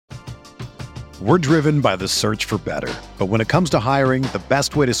We're driven by the search for better. But when it comes to hiring, the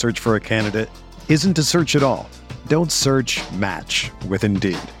best way to search for a candidate isn't to search at all. Don't search, match with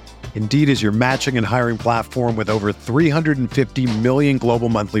Indeed. Indeed is your matching and hiring platform with over 350 million global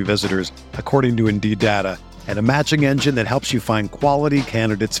monthly visitors, according to Indeed data, and a matching engine that helps you find quality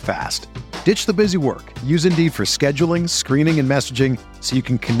candidates fast. Ditch the busy work. Use Indeed for scheduling, screening, and messaging so you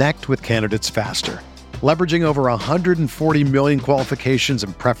can connect with candidates faster. Leveraging over 140 million qualifications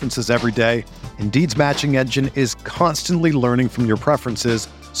and preferences every day, Indeed's matching engine is constantly learning from your preferences,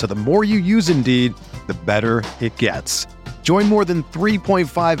 so the more you use Indeed, the better it gets. Join more than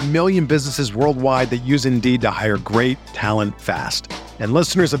 3.5 million businesses worldwide that use Indeed to hire great talent fast. And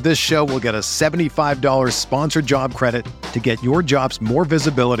listeners of this show will get a $75 sponsored job credit to get your jobs more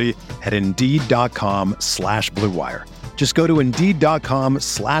visibility at Indeed.com/Blue Wire. Just go to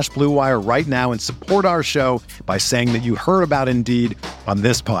Indeed.com/Blue Wire right now and support our show by saying that you heard about Indeed on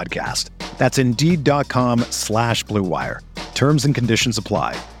this podcast. That's Indeed.com/Blue Wire. Terms and conditions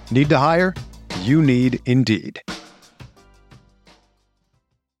apply. Need to hire? You need Indeed.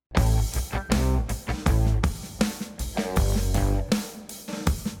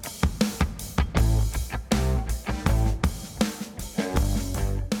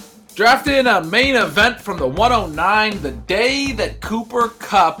 Drafted a main event from the 109, the day that Cooper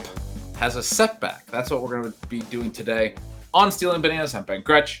Kupp has a setback. That's what we're going to be doing today on Stealing Bananas. I'm Ben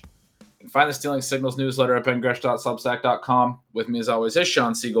Gretsch. You can find the Stealing Signals newsletter at bengretsch.substack.com. With me, as always, is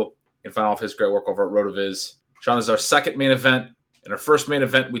Sean Siegel. You can find all of his great work over at RotoViz. Sean, is our second main event. In our first main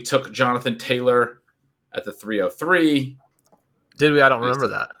event, we took Jonathan Taylor at the 303. Did we? I don't remember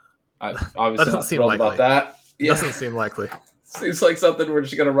that. I obviously that not thrilled about that. Yeah. Doesn't seem likely. Seems like something we're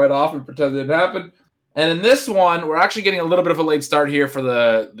just going to write off and pretend it didn't happen. And in this one, we're actually getting a little bit of a late start here for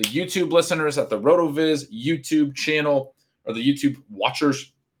the YouTube listeners at the RotoViz YouTube channel, or the YouTube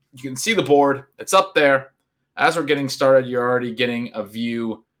watchers. You can see the board. It's up there. As we're getting started, you're already getting a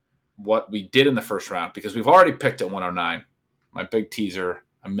view what we did in the first round, because we've already picked at 109. My big teaser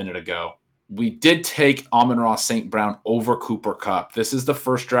a minute ago. We did take Amon-Ra St. Brown over Cooper Kupp. This is the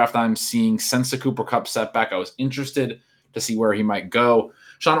first draft I'm seeing since the Cooper Kupp setback. I was interested to see where he might go.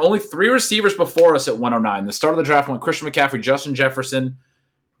 Sean, only three receivers before us at 109. The start of the draft went Christian McCaffrey, Justin Jefferson.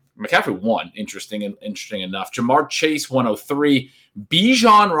 McCaffrey won, interesting enough. Jamar Chase, 103.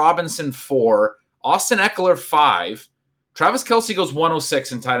 Bijan Robinson, 4. Austin Eckler, 5. Travis Kelce goes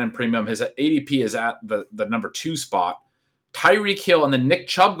 106 in tight end premium. His ADP is at the number 2 spot. Tyreek Hill, and then Nick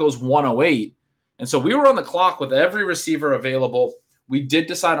Chubb goes 108. And so we were on the clock with every receiver available. We did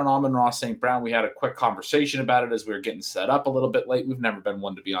decide on Amon-Ra St. Brown. We had a quick conversation about it as we were getting set up a little bit late. We've never been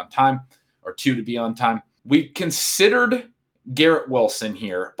one to be on time or two to be on time. We considered Garrett Wilson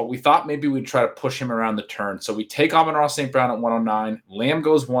here, but we thought maybe we'd try to push him around the turn. So we take Amon-Ra St. Brown at 109. Lamb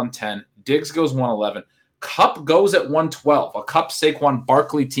goes 110. Diggs goes 111. Kupp goes at 112. A Kupp Saquon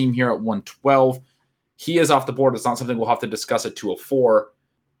Barkley team here at 112. He is off the board. It's not something we'll have to discuss at 204.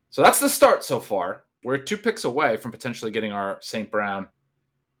 So that's the start so far. We're 2 picks away from potentially getting our St. Brown,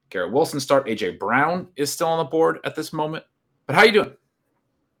 Garrett Wilson start. A.J. Brown is still on the board at this moment. But how are you doing?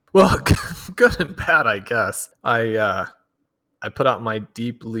 Well, good and bad, I guess. I put out my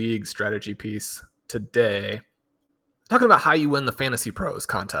Deep League strategy piece today talking about how you win the Fantasy Pros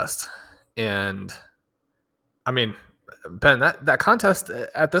contest. And, I mean, Ben, that contest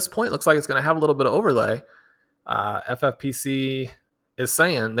at this point looks like it's going to have a little bit of overlay. FFPC is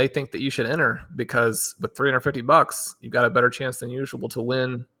saying they think that you should enter because with $350, you've got a better chance than usual to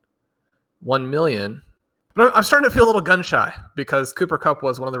win $1 million. But I'm starting to feel a little gun shy because Cooper Kupp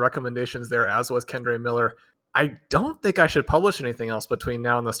was one of the recommendations there, as was Kendre Miller. I don't think I should publish anything else between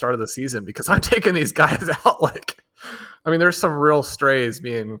now and the start of the season because I'm taking these guys out. There's some real strays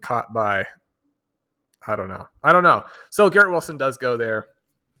being caught by, I don't know. So Garrett Wilson does go there.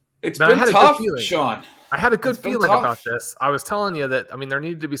 It's been tough, Sean. I had a good feeling about this. I was telling you that, there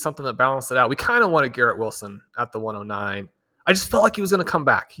needed to be something that balanced it out. We kind of wanted Garrett Wilson at the 109. I just felt like he was going to come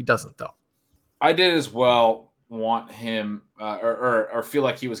back. He doesn't, though. I did as well want him or feel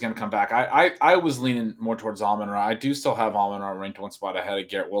like he was going to come back. I was leaning more towards Amon-Ra. I do still have Amon-Ra ranked one spot ahead of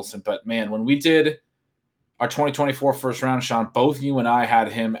Garrett Wilson. But, man, when we did our 2024 first round, Sean, both you and I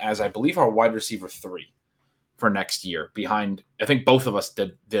had him as, I believe, our wide receiver 3. For next year behind, I think both of us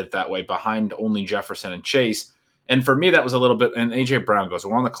did it that way, behind only Jefferson and Chase. And for me, that was a little bit, and A.J. Brown goes.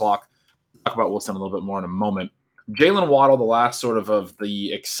 We're on the clock. Talk about Wilson a little bit more in a moment. Jalen Waddle, the last sort of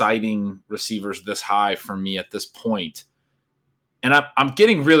the exciting receivers this high for me at this point. And I'm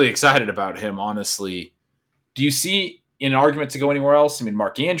getting really excited about him, honestly. Do you see an argument to go anywhere else?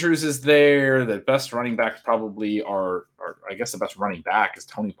 Mark Andrews is there. The best running backs probably are or I guess the best running back is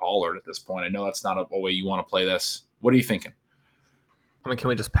Tony Pollard at this point. I know that's not a way you want to play this. What are you thinking? I mean, can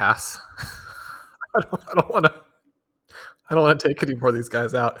we just pass? I don't want to take any more of these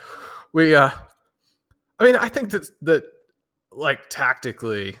guys out. I think that like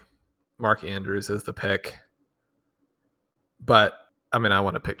tactically, Mark Andrews is the pick, but I mean, I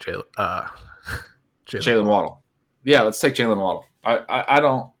want to pick Jalen Waddle. Yeah, let's take Jalen Waddle. I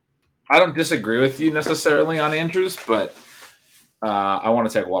don't disagree with you necessarily on Andrews, but I want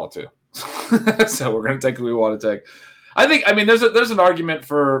to take Waddle too. So we're going to take who we want to take. I mean, there's an argument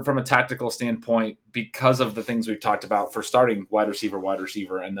from a tactical standpoint because of the things we've talked about for starting wide receiver,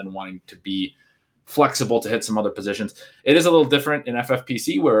 and then wanting to be flexible to hit some other positions. It is a little different in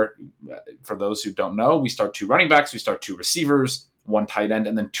FFPC where, for those who don't know, we start 2 running backs, we start 2 receivers, 1 tight end,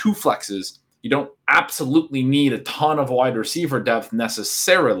 and then 2 flexes. You don't absolutely need a ton of wide receiver depth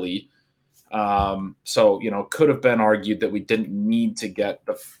necessarily. So, could have been argued that we didn't need to get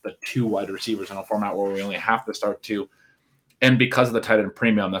the 2 wide receivers in a format where we only have to start 2. And because of the tight end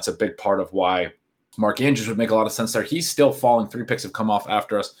premium, that's a big part of why Mark Andrews would make a lot of sense there. He's still falling. 3 picks have come off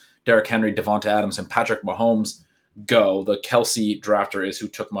after us. Derrick Henry, Devonta Adams, and Patrick Mahomes go. The Kelsey drafter is who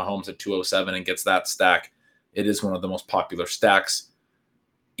took Mahomes at 207 and gets that stack. It is one of the most popular stacks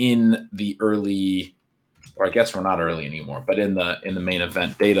in the early, or I guess we're not early anymore, but in the main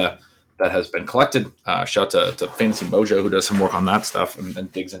event data that has been collected. Shout out to Fantasy Mojo, who does some work on that stuff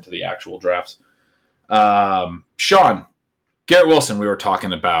and digs into the actual drafts. Sean, Garrett Wilson, we were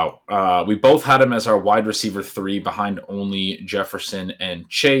talking about. We both had him as our wide receiver 3 behind only Jefferson and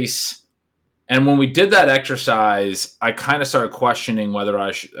Chase. And when we did that exercise, I kind of started questioning whether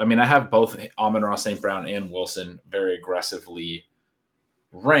I should. I mean, I have both Amon-Ra St. Brown and Wilson very aggressively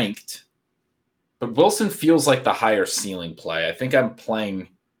ranked, but Wilson feels like the higher ceiling play. I think I'm playing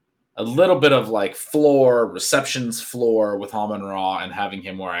a little bit of like receptions floor with Amon-Ra and having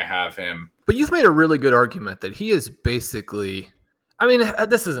him where I have him. But you've made a really good argument that he is basically, I mean,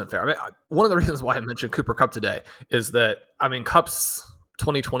 this isn't fair. I mean, one of the reasons why I mentioned Cooper Kupp today is that, I mean, Kupp's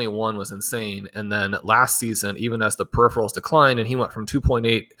 2021 was insane. And then last season, even as the peripherals declined and he went from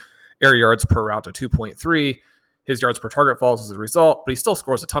 2.8 air yards per route to 2.3, his yards per target falls as a result, but he still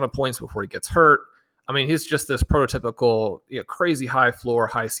scores a ton of points before he gets hurt. I mean, he's just this prototypical, crazy high floor,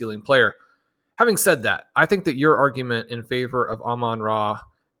 high ceiling player. Having said that, I think that your argument in favor of Amon-Ra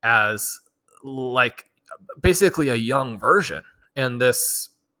as like basically a young version, and this,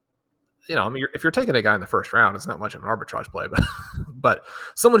 I mean, if you're taking a guy in the first round, it's not much of an arbitrage play, but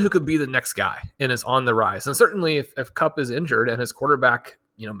someone who could be the next guy and is on the rise. And certainly if Kupp is injured and his quarterback,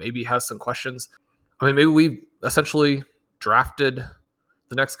 maybe has some questions, I mean, maybe we essentially drafted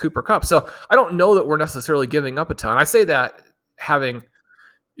the next Cooper Kupp. So I don't know that we're necessarily giving up a ton. I say that having,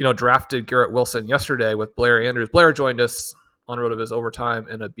 drafted Garrett Wilson yesterday with Blair Andrews. Blair joined us on RotoViz Overtime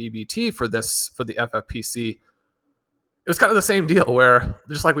in a BBT for the FFPC. It was kind of the same deal where,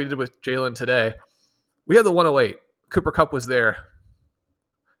 just like we did with Jalen today, we had the 108. Cooper Kupp was there.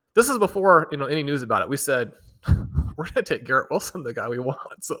 This is before, any news about it. We said, we're going to take Garrett Wilson, the guy we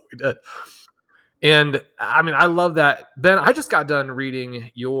want. So we did. And I mean, I love that. Ben, I just got done reading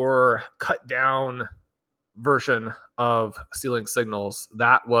your cut down version of Stealing Signals.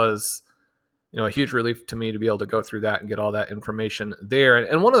 That was, a huge relief to me to be able to go through that and get all that information there.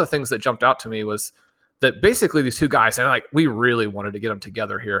 And one of the things that jumped out to me was that basically these 2 guys, and we really wanted to get them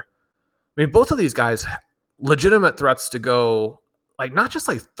together here. I mean, both of these guys, legitimate threats to go, not just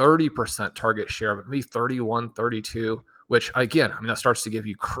 30% target share, but maybe 31, 32, which again, I mean, that starts to give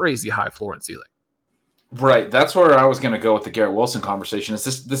you crazy high floor and ceiling. Right. That's where I was going to go with the Garrett Wilson conversation. Is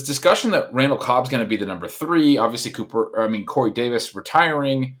this discussion that Randall Cobb's going to be the number 3? Obviously, Corey Davis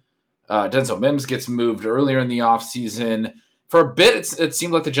retiring. Denzel Mims gets moved earlier in the offseason. For a bit, it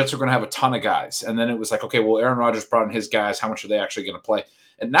seemed like the Jets were going to have a ton of guys. And then it was like, okay, well, Aaron Rodgers brought in his guys. How much are they actually going to play?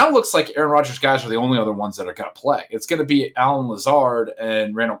 And now it looks like Aaron Rodgers' guys are the only other ones that are going to play. It's going to be Allen Lazard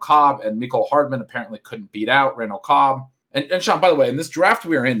and Randall Cobb, and Mecole Hardman apparently couldn't beat out Randall Cobb. And Sean, by the way, in this draft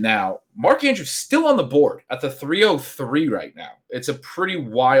we are in now, Mark Andrews still on the board at the 303 right now. It's a pretty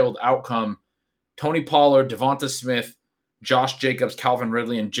wild outcome. Tony Pollard, Devonta Smith, Josh Jacobs, Calvin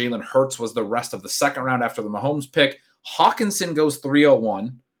Ridley, and Jalen Hurts was the rest of the second round after the Mahomes pick. Hawkinson goes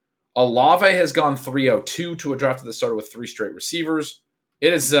 301. Olave has gone 302 to a draft that started with 3 straight receivers.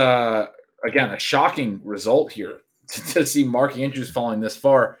 It is, again, a shocking result here to see Mark Andrews falling this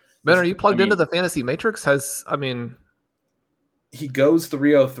far. Ben, are you plugged into the fantasy matrix? He goes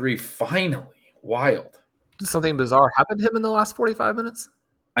 303 finally. Wild. Did something bizarre happen to him in the last 45 minutes?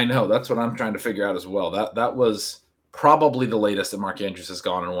 I know. That's what I'm trying to figure out as well. That was probably the latest that Mark Andrews has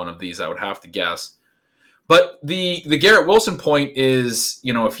gone in one of these, I would have to guess. But the Garrett Wilson point is,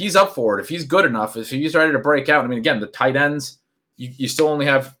 if he's up for it, if he's good enough, if he's ready to break out. I mean, again, the tight ends, you still only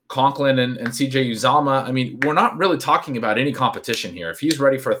have Conklin and CJ Uzama. I mean, we're not really talking about any competition here. If he's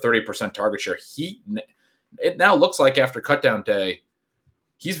ready for a 30% target share, it now looks like after cutdown day,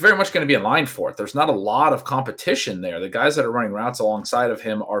 he's very much going to be in line for it. There's not a lot of competition there. The guys that are running routes alongside of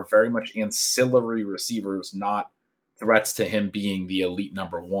him are very much ancillary receivers, not threats to him being the elite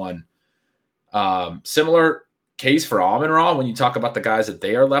number one. Similar case for Amon-Ra. When you talk about the guys that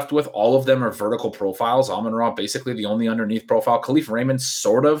they are left with, all of them are vertical profiles. Amon-Ra basically the only underneath profile. Khalif Raymond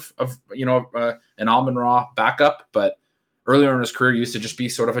sort of an Amon-Ra backup, but earlier in his career used to just be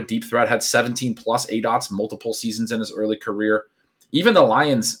sort of a deep threat, had 17 plus ADOTs multiple seasons in his early career. Even the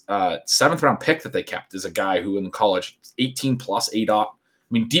Lions' 7th round pick that they kept is a guy who in college, 18 plus ADOT. I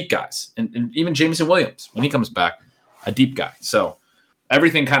mean, deep guys. And even Jameson Williams, when he comes back, a deep guy. So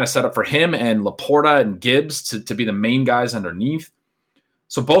everything kind of set up for him and Laporta and Gibbs to be the main guys underneath.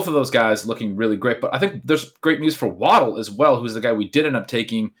 So both of those guys looking really great. But I think there's great news for Waddle as well, who's the guy we did end up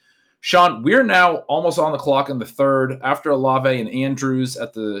taking. Sean, we're now almost on the clock in the third. After Olave and Andrews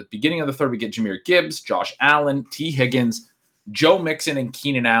at the beginning of the third, we get Jahmyr Gibbs, Josh Allen, T. Higgins, Joe Mixon, and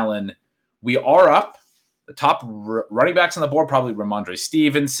Keenan Allen. We are up. The top running backs on the board, probably Ramondre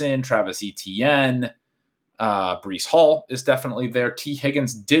Stevenson, Travis Etienne, Breece Hall is definitely there. T.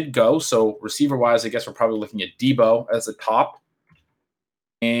 Higgins did go, so receiver-wise, I guess we're probably looking at Debo as the top.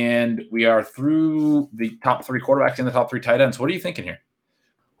 And we are through the top 3 quarterbacks and the top 3 tight ends. What are you thinking here?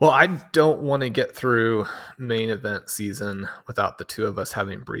 Well, I don't want to get through main event season without the two of us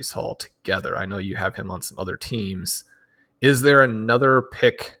having Breece Hall together. I know you have him on some other teams. Is there another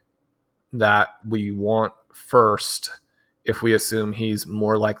pick that we want first if we assume he's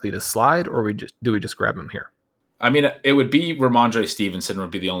more likely to slide, or do we just grab him here? I mean, it would be Ramondre Stevenson would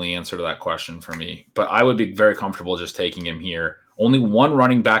be the only answer to that question for me. But I would be very comfortable just taking him here. Only one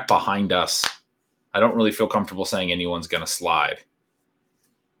running back behind us. I don't really feel comfortable saying anyone's going to slide.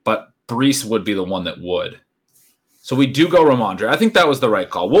 But Breece would be the one that would. So we do go Ramondre. I think that was the right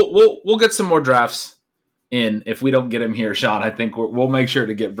call. We'll get some more drafts in. If we don't get him here, Sean, I think we'll make sure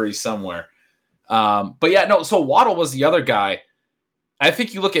to get Breece somewhere. But yeah, no, so Waddle was the other guy. I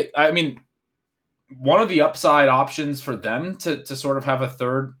think you look at, one of the upside options for them to sort of have a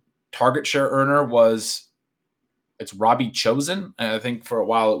third target share earner it's Robbie Chosen. And I think for a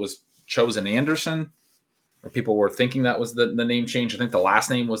while it was Chosen Anderson, or people were thinking that was the name change. I think the last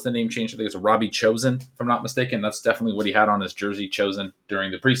name was the name change. I think it's Robbie Chosen, if I'm not mistaken. That's definitely what he had on his jersey, Chosen,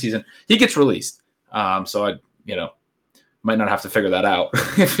 during the preseason. He gets released. So I might not have to figure that out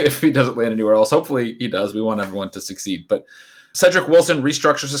if he doesn't land anywhere else. Hopefully he does. We want everyone to succeed. But Cedric Wilson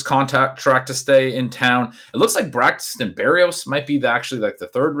restructures his contract to stay in town. It looks like Braxton Berrios might be the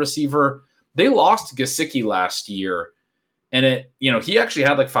third receiver. They lost Gesicki last year, and he actually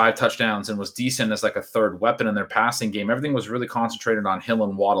had 5 touchdowns and was decent as a third weapon in their passing game. Everything was really concentrated on Hill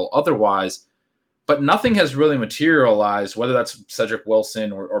and Waddle otherwise, but nothing has really materialized, whether that's Cedric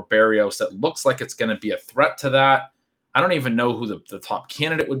Wilson or Berrios, that looks like it's going to be a threat to that. I don't even know who the top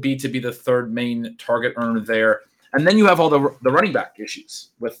candidate would be to be the third main target earner there. And then you have all the running back issues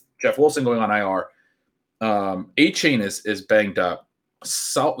with Jeff Wilson going on IR. A-Chain is banged up.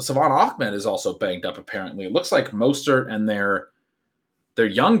 Savon Ahmed is also banged up, apparently. It looks like Mostert and their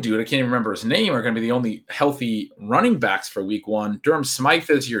young dude, I can't even remember his name, are going to be the only healthy running backs for week 1. Durham Smythe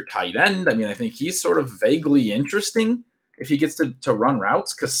is your tight end. I mean, I think he's sort of vaguely interesting if he gets to run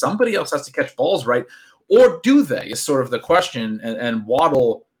routes, because somebody else has to catch balls right. Or do they is sort of the question. And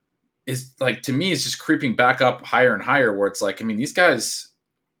Waddle is, to me, is just creeping back up higher and higher, where it's these guys,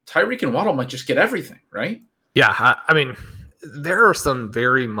 Tyreek and Waddle might just get everything, right? Yeah, I mean, there are some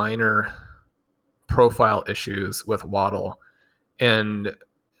very minor profile issues with Waddle. And,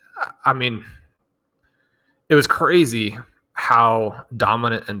 I mean, it was crazy how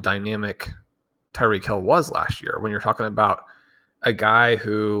dominant and dynamic Tyreek Hill was last year. When you're talking about a guy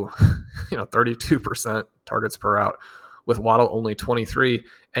who, 32% targets per route, with Waddle only 23.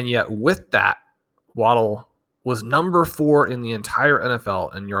 And yet with that, Waddle was number 4 in the entire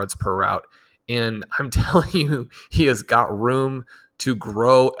NFL in yards per route. And I'm telling you, he has got room to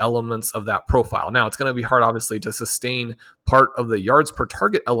grow elements of that profile. Now, it's going to be hard, obviously, to sustain part of the yards per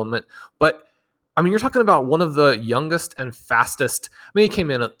target element. But, I mean, you're talking about one of the youngest and fastest. I mean, he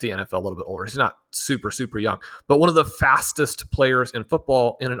came in at the NFL a little bit older. He's not super, super young. But one of the fastest players in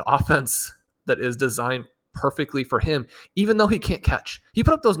football in an offense that is designed perfectly for him, even though he can't catch. He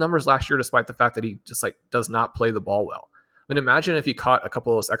put up those numbers last year despite the fact that he just does not play the ball well. I mean, imagine if he caught a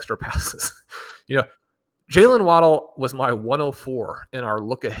couple of those extra passes. Jalen Waddle was my 104 in our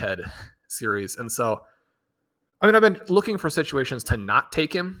look ahead series. And so I mean, I've been looking for situations to not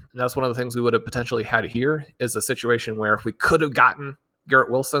take him. And that's one of the things we would have potentially had here is a situation where if we could have gotten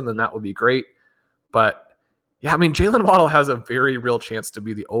Garrett Wilson, then that would be great. But yeah, I mean, Jalen Waddle has a very real chance to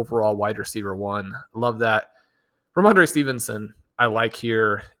be the overall wide receiver one. Love that. Ramondre Stevenson, I like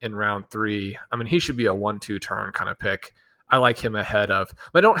here in round 3. I mean, he should be a 1-2 turn kind of pick. I like him ahead of,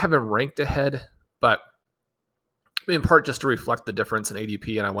 I don't have him ranked ahead, but in part just to reflect the difference in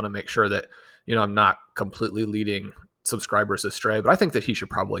ADP. And I want to make sure that, I'm not completely leading subscribers astray, but I think that he should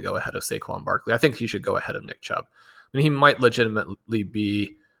probably go ahead of Saquon Barkley. I think he should go ahead of Nick Chubb. I mean, he might legitimately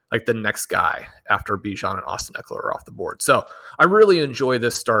be like the next guy after Bijan and Austin Eckler are off the board. So I really enjoy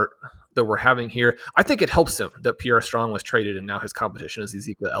this start that we're having here. I think it helps him that Pierre Strong was traded and now his competition is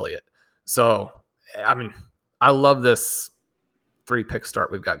Ezekiel Elliott. So, I mean, I love this 3-pick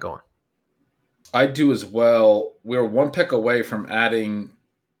start we've got going. I do as well. We're 1 pick away from adding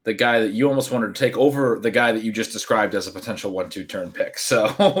the guy that you almost wanted to take over the guy that you just described as a potential 1-2 turn pick.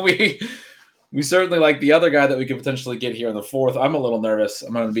 So we certainly like the other guy that we could potentially get here in the 4th. I'm a little nervous.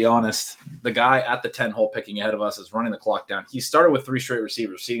 I'm going to be honest. The guy at the 10 hole picking ahead of us is running the clock down. He started with 3 straight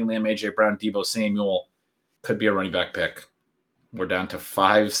receivers, CeeDee Lamb, AJ Brown, Deebo Samuel. Could be a running back pick. We're down to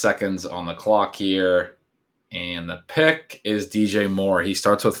 5 seconds on the clock here. And the pick is DJ Moore. He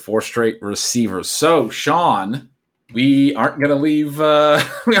starts with 4 straight receivers. So, Sean, we aren't going to leave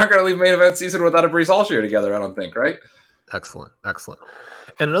main event season without a Breece Hall share together, I don't think, right? Excellent.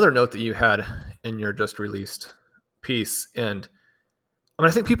 And another note that you had in your just released piece, and I mean,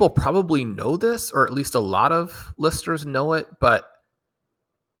 I think people probably know this, or at least a lot of listeners know it, but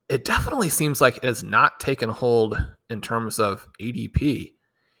it definitely seems like it has not taken hold in terms of ADP,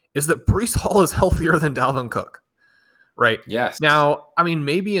 is that Breece Hall is healthier than Dalvin Cook, right? Yes. Now, I mean,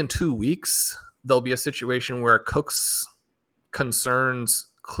 maybe in 2 weeks, there'll be a situation where Cook's concerns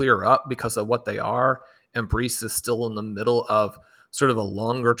clear up because of what they are, and Breece is still in the middle of sort of a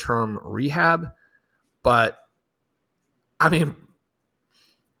longer term rehab. But I mean,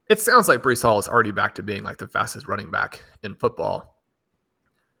 it sounds like Breece Hall is already back to being like the fastest running back in football.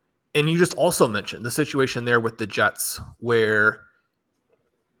 And you just also mentioned the situation there with the Jets where,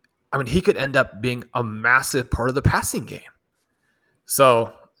 I mean, he could end up being a massive part of the passing game.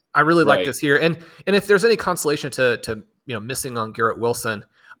 So I really like this here. And if there's any consolation to missing on Garrett Wilson,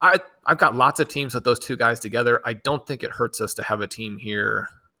 I've got lots of teams with those 2 guys together. I don't think it hurts us to have a team here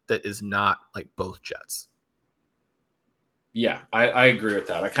that is not like both Jets. Yeah, I agree with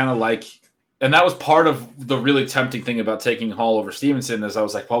that. I kind of like, and that was part of the really tempting thing about taking Hall over Stevenson is I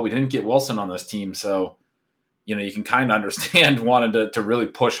was like, well, we didn't get Wilson on this team. So, you can kind of understand wanting to really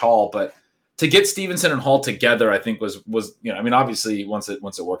push Hall, but to get Stevenson and Hall together, I think was, I mean, obviously once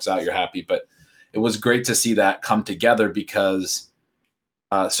it works out, you're happy, but it was great to see that come together because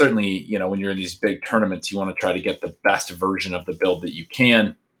certainly, when you're in these big tournaments, you want to try to get the best version of the build that you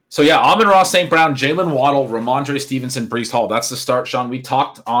can. So yeah, Amon-Ra St. Brown, Jalen Waddle, Ramondre Stevenson, Breece Hall. That's the start, Sean. We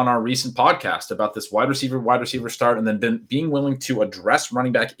talked on our recent podcast about this wide receiver start, and then being willing to address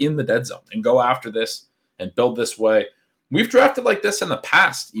running back in the dead zone and go after this and build this way. We've drafted like this in the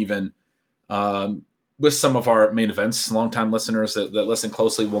past, even with some of our main events. Longtime listeners that listen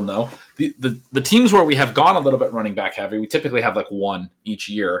closely will know the teams where we have gone a little bit running back heavy. We typically have like 1 each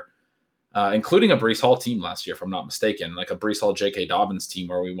year, including a Breece Hall team last year, if I'm not mistaken, like a Breece Hall, J.K. Dobbins team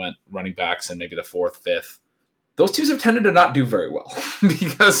where we went running backs in maybe the 4th, 5th. Those teams have tended to not do very well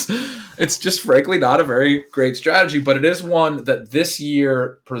because it's just frankly not a very great strategy, but it is one that this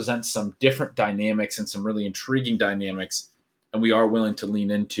year presents some different dynamics and some really intriguing dynamics, and we are willing to lean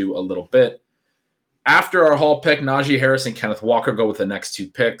into a little bit. After our Hall pick, Najee Harris and Kenneth Walker go with the next 2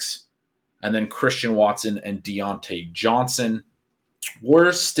 picks, and then Christian Watson and Deontay Johnson.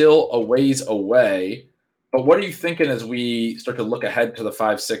 We're still a ways away, but what are you thinking as we start to look ahead to the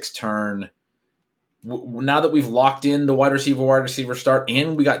 5-6 turn? Now that we've locked in the wide receiver start,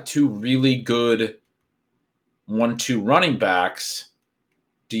 and we got 2 really good 1-2 running backs,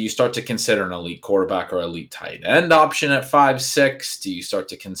 do you start to consider an elite quarterback or elite tight end option at 5-6? Do you start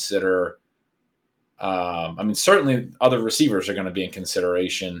to consider, certainly other receivers are going to be in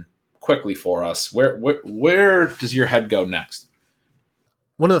consideration quickly for us. Where does your head go next?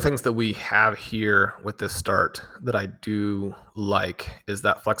 One of the things that we have here with this start that I do like is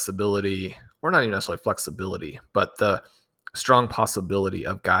that flexibility, or not even necessarily flexibility, but the strong possibility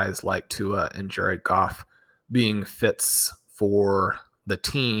of guys like Tua and Jared Goff being fits for the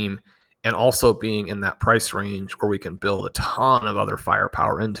team and also being in that price range where we can build a ton of other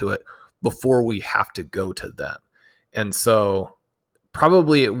firepower into it before we have to go to them. And so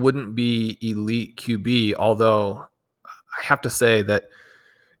probably it wouldn't be elite QB, although I have to say that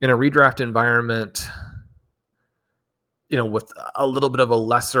in a redraft environment, with a little bit of a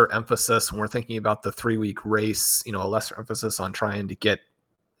lesser emphasis when we're thinking about the 3-week race, a lesser emphasis on trying to get,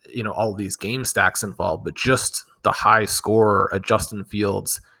 all of these game stacks involved, but just the high scorer, a Justin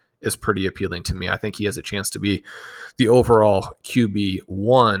Fields, is pretty appealing to me. I think he has a chance to be the overall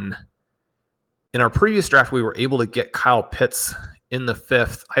QB1. In our previous draft, we were able to get Kyle Pitts in the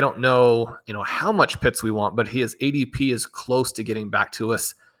 5th. I don't know, how much Pitts we want, but his ADP is close to getting back to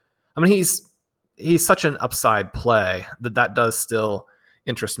us. I mean, he's such an upside play that does still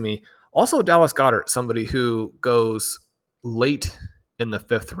interest me. Also, Dallas Goedert, somebody who goes late in the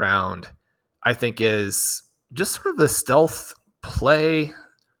 5th round, I think is just sort of the stealth play.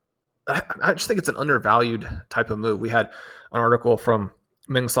 I just think it's an undervalued type of move. We had an article from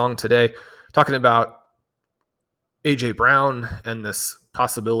Ming Song today talking about A.J. Brown and this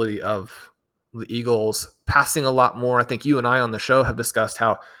possibility of the Eagles passing a lot more. I think you and I on the show have discussed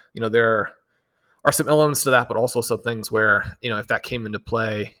how, there are some elements to that, but also some things where, if that came into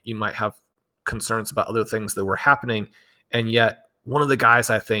play, you might have concerns about other things that were happening. And yet one of the guys,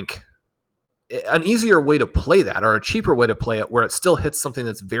 I think, an easier way to play that, or a cheaper way to play it, where it still hits something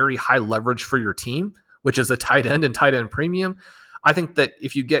that's very high leverage for your team, which is a tight end and tight end premium. I think that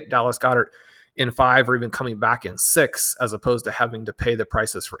if you get Dallas Goedert in 5 or even coming back in 6, as opposed to having to pay the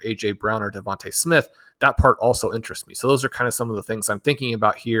prices for A.J. Brown or Devontae Smith, that part also interests me. So those are kind of some of the things I'm thinking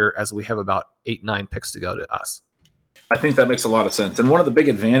about here as we have about 8-9 picks to go to us. I think that makes a lot of sense. And one of the big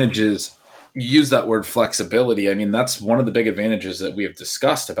advantages, you use that word flexibility. I mean, that's one of the big advantages that we have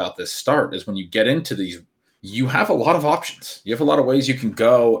discussed about this start is when you get into these, you have a lot of options. You have a lot of ways you can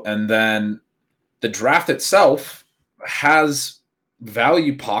go. And then the draft itself has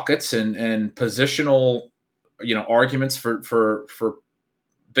value pockets and positional, arguments for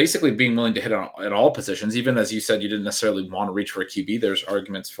basically being willing to hit on at all positions. Even as you said, you didn't necessarily want to reach for a QB. There's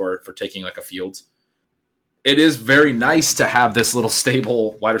arguments for taking like a Fields. It is very nice to have this little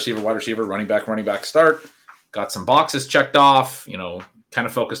stable wide receiver, running back start. Got some boxes checked off, kind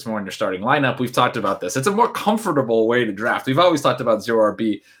of focused more on your starting lineup. We've talked about this. It's a more comfortable way to draft. We've always talked about zero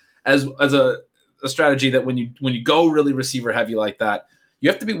RB as a strategy that when you go really receiver heavy like that, you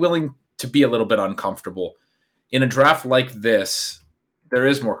have to be willing to be a little bit uncomfortable. In a draft like this, there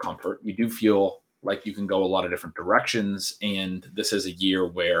is more comfort. You do feel like you can go a lot of different directions, and this is a year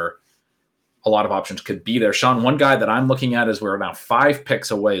where a lot of options could be there. Sean, one guy that I'm looking at is we're now 5 picks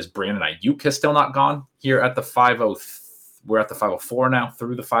away is Brandon Ayuk has still not gone here at the 503. We're at the 504 now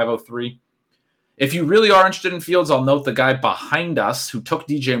through the 503. If you really are interested in Fields, I'll note the guy behind us who took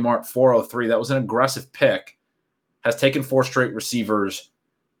DJ Moore at 403. That was an aggressive pick. Has taken 4 straight receivers.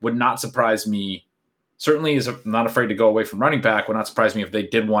 Would not surprise me. Certainly is not afraid to go away from running back. Would not surprise me if they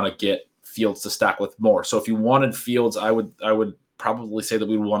did want to get Fields to stack with Moore. So if you wanted Fields, I would probably say that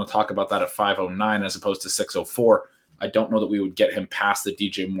we would want to talk about that at 509 as opposed to 604. I don't know that we would get him past the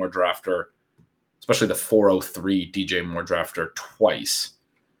DJ Moore drafter, especially the 403 DJ Moore drafter twice.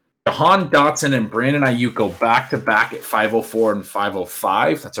 Jahan Dotson and Brandon Ayuk go back-to-back at 504 and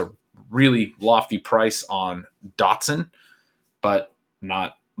 505. That's a really lofty price on Dotson, but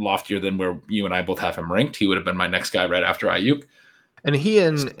not loftier than where you and I both have him ranked. He would have been my next guy right after Ayuk. And he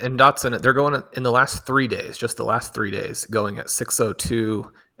and Dotson, they're going in the last 3 days, just the last 3 days, going at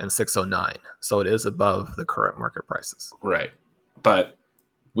 602 and 609. So it is above the current market prices. Right. But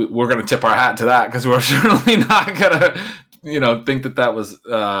we're going to tip our hat to that because we're certainly not going to think that was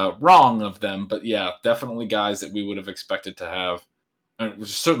wrong of them. But yeah, definitely guys that we would have expected to have,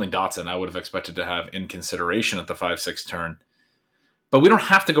 certainly Dotson, I would have expected to have in consideration at the 5-6 turn. But we don't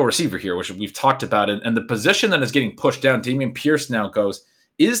have to go receiver here, which we've talked about. And the position that is getting pushed down, Dameon Pierce now goes,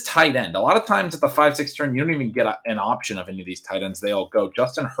 is tight end. A lot of times at the 5-6 turn, you don't even get an option of any of these tight ends. They all go.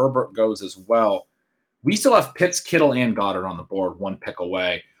 Justin Herbert goes as well. We still have Pitts, Kittle, and Goddard on the board, 1 pick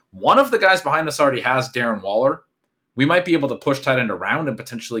away. One of the guys behind us already has Darren Waller. We might be able to push tight end around and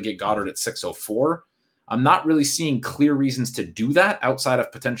potentially get Goddard at 604. I'm not really seeing clear reasons to do that outside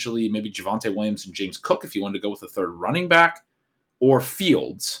of potentially maybe Javonte Williams and James Cook if you wanted to go with a third running back, or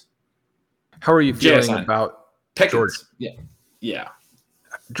Fields. How are you feeling about Pickens? George? Yeah.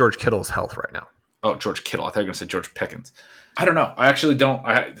 George Kittle's health right now. Oh, George Kittle. I thought you were going to say George Pickens. I don't know. I actually don't.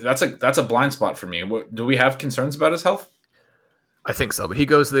 That's a blind spot for me. Do we have concerns about his health? I think so, but he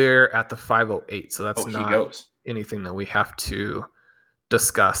goes there at the 508, so that's not anything that we have to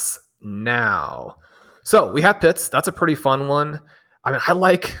discuss now. So we have Pitts. That's a pretty fun one. I mean, I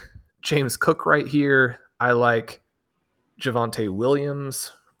like James Cook right here. I like Javonte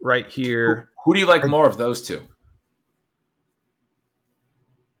Williams right here. Who do you like more of those two?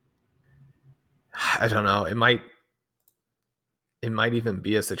 I don't know. It might even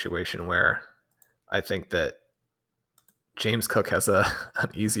be a situation where I think that James Cook has an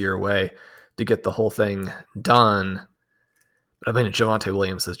easier way to get the whole thing done. But I mean, Javonte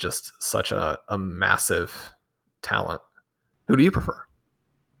Williams is just such a massive talent. Who do you prefer?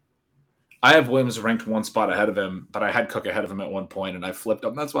 I have Williams ranked one spot ahead of him, but I had Cook ahead of him at one point, and I flipped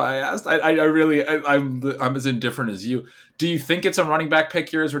him. That's why I asked. I'm as indifferent as you. Do you think it's a running back pick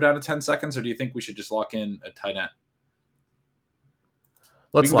here as we're down to 10 seconds, or do you think we should just lock in a tight end?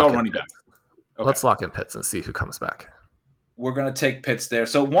 Let's lock in running back. Okay. Let's lock in Pitts and see who comes back. We're going to take Pitts there.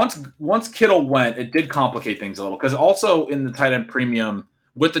 So once Kittle went, it did complicate things a little, because also in the tight end premium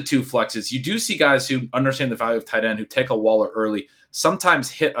with the two flexes, you do see guys who understand the value of tight end who take a Waller early, sometimes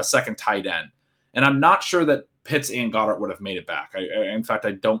hit a second tight end. And I'm not sure that Pitts and Goddard would have made it back. In fact,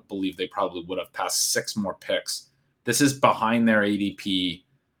 I don't believe they probably would have passed 6 more picks. This is behind their ADP.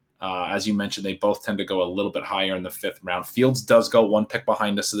 As you mentioned, they both tend to go a little bit higher in the 5th round. Fields does go 1 pick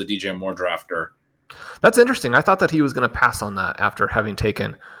behind us to the DJ Moore drafter. That's interesting. I thought that he was going to pass on that after having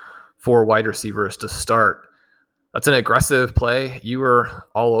taken 4 wide receivers to start. That's an aggressive play. You were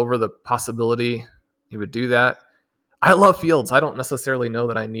all over the possibility he would do that. I love Fields. I don't necessarily know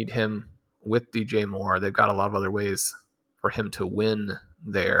that I need him with DJ Moore. They've got a lot of other ways for him to win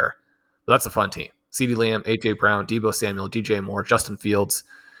there. But that's a fun team. CeeDee Lamb, A.J. Brown, Deebo Samuel, DJ Moore, Justin Fields.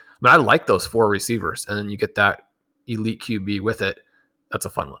 I mean, I like those 4 receivers, and then you get that elite QB with it. That's a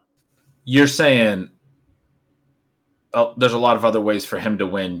fun one. You're saying there's a lot of other ways for him to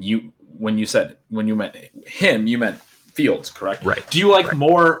win. When you meant him, you meant Fields, correct? Right. Do you like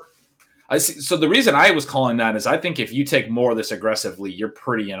more? I see. So the reason I was calling that is I think if you take more of this aggressively, you're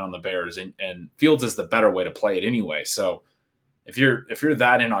pretty in on the Bears, and Fields is the better way to play it anyway. So if you're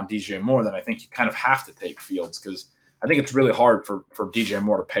that in on DJ Moore, then I think you kind of have to take Fields, because I think it's really hard for DJ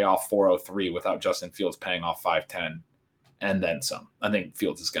Moore to pay off 403 without Justin Fields paying off 510 and then some. I think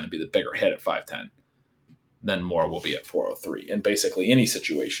Fields is going to be the bigger hit at 510 than Moore will be at 403 in basically any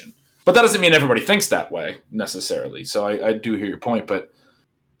situation. But that doesn't mean everybody thinks that way necessarily. So I do hear your point, but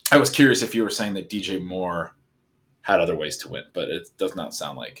I was curious if you were saying that DJ Moore had other ways to win, but it does not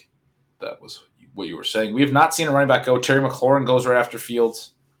sound like that was what you were saying. We have not seen a running back go. Terry McLaurin goes right after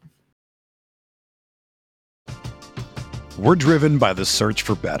Fields. We're driven by the search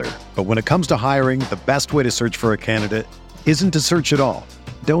for better. But when it comes to hiring, the best way to search for a candidate isn't to search at all.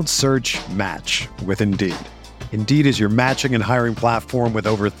 Don't search, match with Indeed. Indeed is your matching and hiring platform with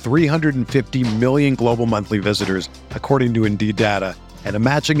over 350 million global monthly visitors, according to Indeed data, and a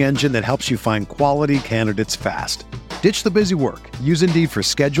matching engine that helps you find quality candidates fast. Ditch the busy work. Use Indeed for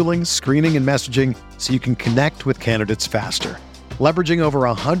scheduling, screening, and messaging so you can connect with candidates faster. Leveraging over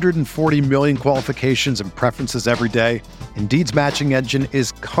 140 million qualifications and preferences every day, Indeed's matching engine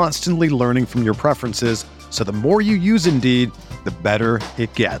is constantly learning from your preferences, so the more you use Indeed, the better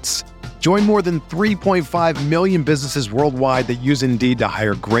it gets. Join more than 3.5 million businesses worldwide that use Indeed to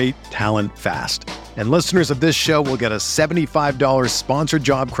hire great talent fast. And listeners of this show will get a $75 sponsored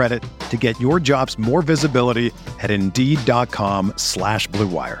job credit to get your jobs more visibility at Indeed.com/Blue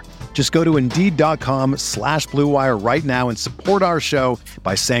Wire. Just go to Indeed.com/Blue Wire right now and support our show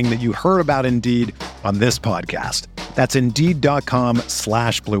by saying that you heard about Indeed on this podcast. That's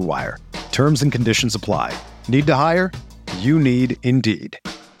Indeed.com/Blue Wire. Terms and conditions apply. Need to hire? You need Indeed.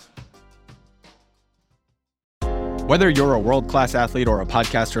 Whether you're a world-class athlete or a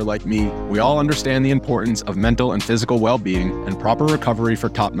podcaster like me, we all understand the importance of mental and physical well-being and proper recovery for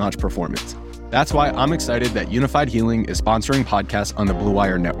top-notch performance. That's why I'm excited that Unified Healing is sponsoring podcasts on the Blue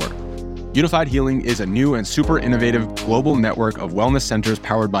Wire Network. Unified Healing is a new and super innovative global network of wellness centers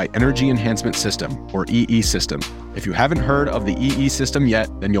powered by Energy Enhancement System, or EE System. If you haven't heard of the EE System yet,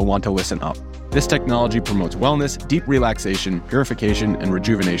 then you'll want to listen up. This technology promotes wellness, deep relaxation, purification, and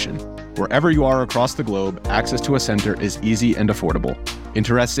rejuvenation. Wherever you are across the globe, access to a center is easy and affordable.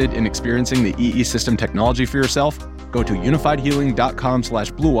 Interested in experiencing the EE System technology for yourself? Go to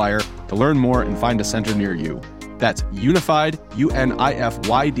unifiedhealing.com/Blue Wire to learn more and find a center near you. That's unified,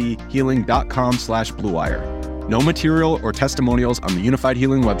 UNIFYD, healing.com/Blue Wire. No material or testimonials on the Unified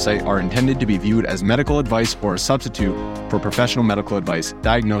Healing website are intended to be viewed as medical advice or a substitute for professional medical advice,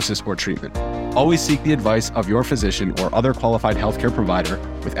 diagnosis, or treatment. Always seek the advice of your physician or other qualified healthcare provider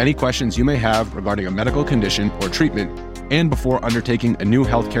with any questions you may have regarding a medical condition or treatment and before undertaking a new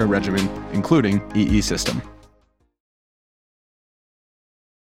healthcare regimen, including EE System.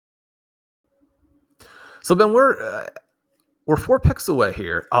 So Ben, we're 4 picks away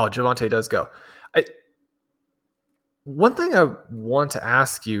here. Oh, Javonte does go. One thing I want to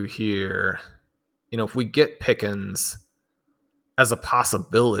ask you here, if we get Pickens as a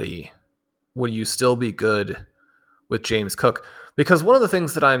possibility, would you still be good with James Cook? Because one of the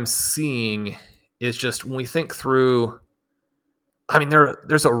things that I'm seeing is just when we think through I mean,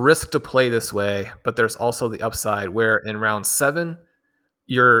 there's a risk to play this way, but there's also the upside where in round 7,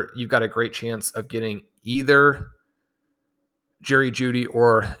 you've got a great chance of getting either Jerry Jeudy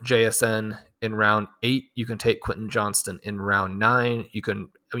or JSN. In round 8, you can take Quentin Johnston. In round 9, you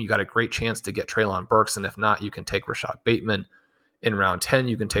got a great chance to get Treylon Burks, and if not, you can take Rashad Bateman. In round 10,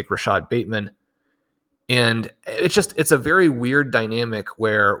 you can take Rashad Bateman. And it's a very weird dynamic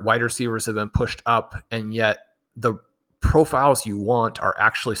where wide receivers have been pushed up, and yet the profiles you want are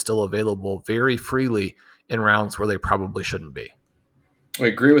actually still available very freely in rounds where they probably shouldn't be. I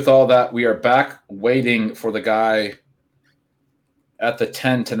agree with all that. We are back waiting for the guy at the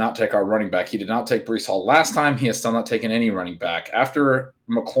 10 to not take our running back. He did not take Breece Hall last time. He has still not taken any running back. After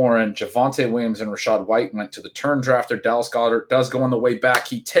McLaurin, Javonte Williams and Rachaad White went to the turn drafter. Dallas Goedert does go on the way back.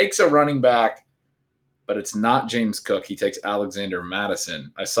 He takes a running back, but it's not James Cook. He takes Alexander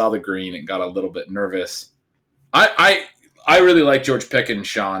Mattison. I saw the green and got a little bit nervous. I really like George Pickens,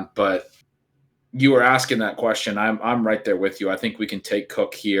 Sean, but you were asking that question. I'm right there with you. I think we can take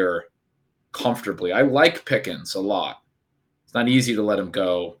Cook here comfortably. I like Pickens a lot. It's not easy to let him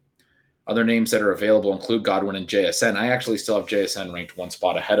go. Other names that are available include Godwin and JSN. I actually still have JSN ranked one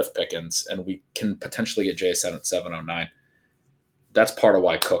spot ahead of Pickens, and we can potentially get JSN at 709. That's part of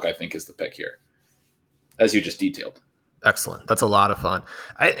why Cook, I think, is the pick here, as you just detailed. Excellent. That's a lot of fun.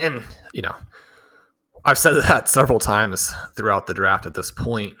 I've said that several times throughout the draft at this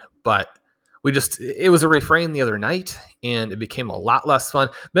point, but it was a refrain the other night, and it became a lot less fun.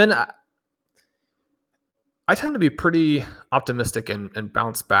 Ben, I tend to be pretty optimistic and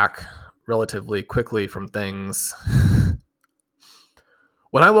bounce back relatively quickly from things.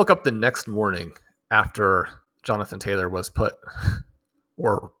 When I woke up the next morning after Jonathan Taylor was put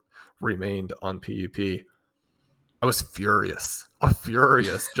or remained on PUP, I was furious,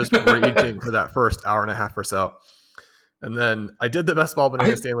 just raging for that first hour and a half or so. And then I did the best ball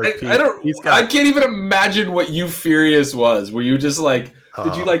banana stand with Pete. I can't even imagine what you furious was. Were you just like,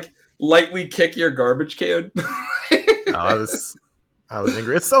 did you like lightly kick your garbage can? I was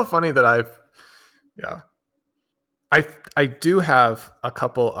angry. It's so funny that I do have a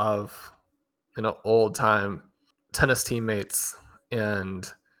couple of old time tennis teammates,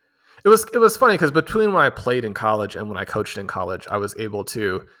 and it was funny because between when I played in college and when I coached in college, I was able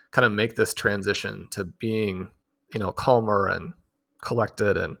to kind of make this transition to being calmer and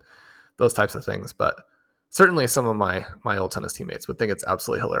collected and those types of things. But certainly some of my old tennis teammates would think it's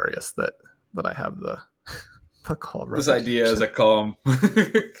absolutely hilarious that I have the calm. This idea is a calm.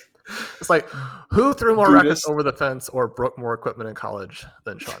 It's like, who threw more rackets over the fence or broke more equipment in college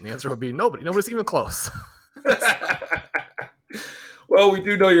than Sean? The answer would be nobody. Nobody's even close. Well, we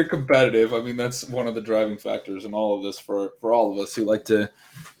do know you're competitive. I mean, that's one of the driving factors in all of this for all of us who like to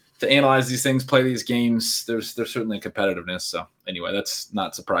analyze these things, play these games. There's certainly a competitiveness. So anyway, that's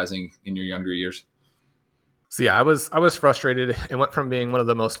not surprising in your younger years. So yeah, I was frustrated. It went from being one of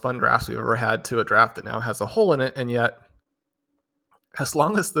the most fun drafts we've ever had to a draft that now has a hole in it. And yet, as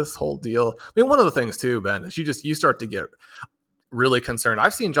long as this whole deal, I mean, one of the things too, Ben, is you start to get really concerned.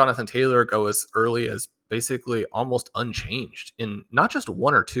 I've seen Jonathan Taylor go as early as basically almost unchanged in not just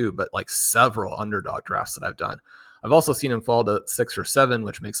one or two, but like several underdog drafts that I've done. I've also seen him fall to 6 or 7,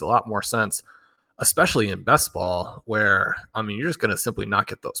 which makes a lot more sense, especially in best ball, where, I mean, you're just going to simply not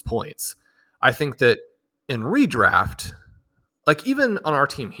get those points. I think that in redraft, like even on our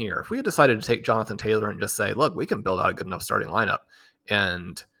team here, if we had decided to take Jonathan Taylor and just say, look, we can build out a good enough starting lineup,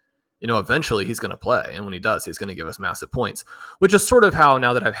 and eventually he's going to play. And when he does, he's going to give us massive points, which is sort of how,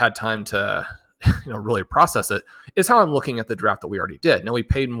 now that I've had time to, really process it, is how I'm looking at the draft that we already did. Now, we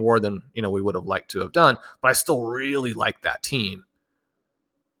paid more than, we would have liked to have done, but I still really like that team.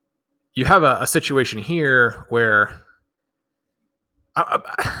 You have a situation here where,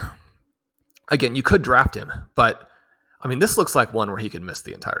 again, you could draft him, but I mean, this looks like one where he could miss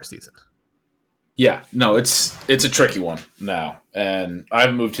the entire season. Yeah, no, it's a tricky one now, and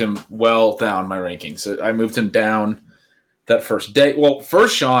I've moved him well down my rankings. I moved him down that first day. Well,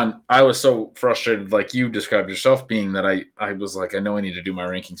 first, Sean, I was so frustrated, like you described yourself, being that I was like, I know I need to do my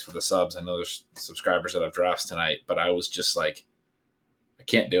rankings for the subs. I know there's subscribers that have drafts tonight, but I was just like, I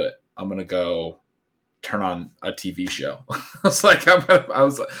can't do it. I'm gonna go turn on a TV show. I was like, I'm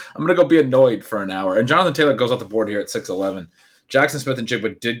gonna go be annoyed for an hour. And Jonathan Taylor goes off the board here at 6'11". Jackson Smith and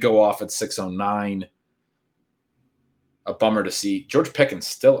Jigba did go off at 6:09. A bummer to see. George Pickens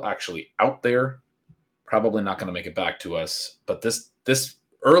still actually out there. Probably not going to make it back to us. But this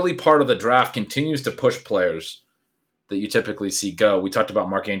early part of the draft continues to push players that you typically see go. We talked about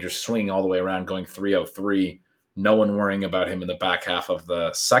Mark Andrews swinging all the way around, going 303. No one worrying about him in the back half of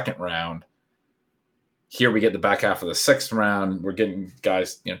the second round. here we get the back half of the 6th round. We're getting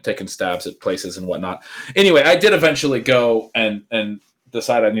guys, taking stabs at places and whatnot. Anyway, I did eventually go and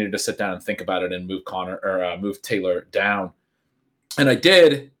decide I needed to sit down and think about it and move Taylor down. And I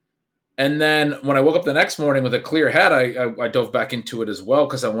did. And then when I woke up the next morning with a clear head, I dove back into it as well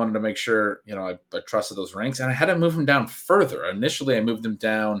because I wanted to make sure, I trusted those ranks. And I had to move him down further. Initially, I moved him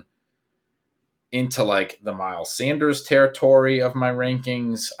down into like the Miles Sanders territory of my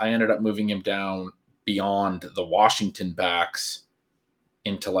rankings. I ended up moving him down beyond the Washington backs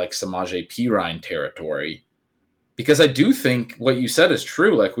into like Samaje Perine territory, because I do think what you said is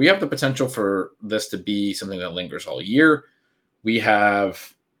true. Like, we have the potential for this to be something that lingers all year. We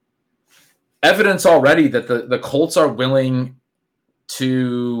have evidence already that the Colts are willing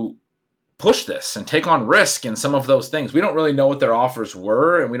to push this and take on risk in some of those things. We don't really know what their offers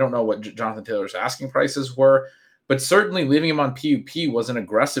were, and we don't know what Jonathan Taylor's asking prices were, but certainly leaving him on PUP was an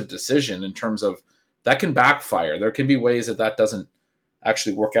aggressive decision in terms of that can backfire. There can be ways that doesn't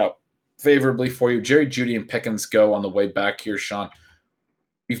actually work out favorably for you. Jerry Jeudy and Pickens go on the way back here, Sean.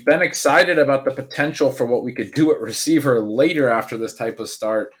 We've been excited about the potential for what we could do at receiver later after this type of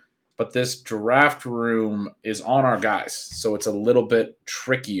start, but this draft room is on our guys, so it's a little bit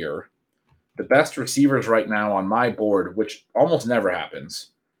trickier. The best receivers right now on my board, which almost never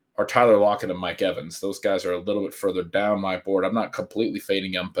happens, are Tyler Lockett and Mike Evans. Those guys are a little bit further down my board. I'm not completely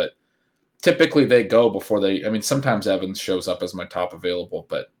fading them, but typically they go before sometimes Evans shows up as my top available,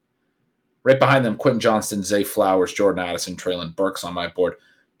 but right behind them, Quentin Johnston, Zay Flowers, Jordan Addison, Treylon Burks on my board.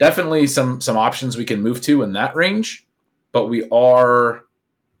 Definitely some options we can move to in that range, but we are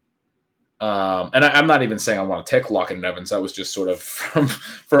and I'm not even saying I want to take Lockett and Evans. That was just sort of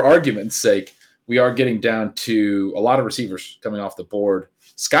for argument's sake. We are getting down to a lot of receivers coming off the board.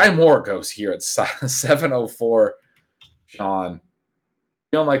 Sky Moore goes here at 704. Sean,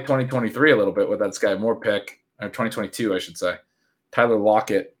 feeling like 2023 a little bit with that Sky Moore pick, or 2022, I should say. Tyler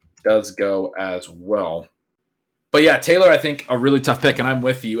Lockett does go as well. But yeah, Taylor, I think a really tough pick, and I'm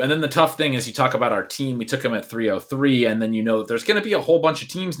with you. And then the tough thing is you talk about our team. We took him at 303, and then that there's going to be a whole bunch of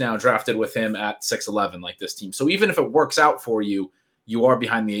teams now drafted with him at 611 like this team. So even if it works out for you, you are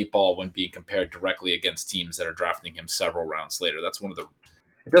behind the 8 ball when being compared directly against teams that are drafting him several rounds later. That's one of the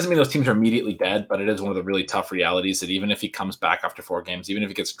 – it doesn't mean those teams are immediately dead, but it is one of the really tough realities that even if he comes back after 4 games, even if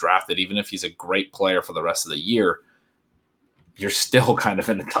he gets drafted, even if he's a great player for the rest of the year, you're still kind of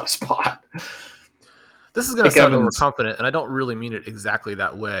in a tough spot. This is going to sound overconfident, and I don't really mean it exactly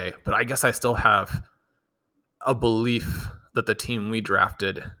that way, but I guess I still have a belief that the team we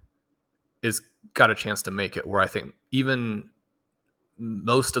drafted is got a chance to make it, where I think even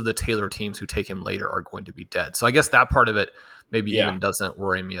most of the Taylor teams who take him later are going to be dead. So I guess that part of it maybe even doesn't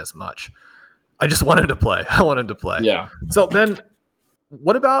worry me as much. I just wanted to play. Yeah. So then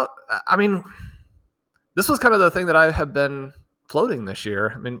what about, this was kind of the thing that I have been floating this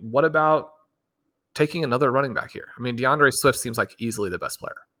year. What about taking another running back here? DeAndre Swift seems like easily the best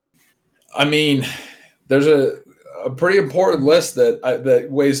player. There's a pretty important list that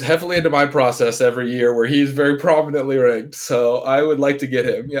weighs heavily into my process every year where he's very prominently ranked. So I would like to get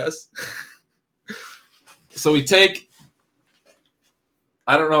him, yes. So we take,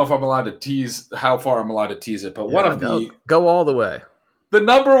 I don't know if I'm allowed to tease how far I'm allowed to tease it, but go all the way. The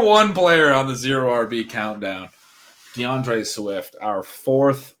number 1 player on the 0 RB countdown, DeAndre Swift, our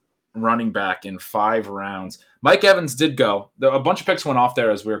 4th running back in 5 rounds. Mike Evans did go. A bunch of picks went off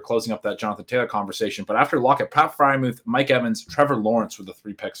there as we were closing up that Jonathan Taylor conversation. But after Lockett, Pat Freiermuth, Mike Evans, Trevor Lawrence were the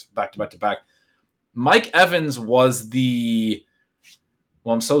 3 picks back to back to back. Mike Evans was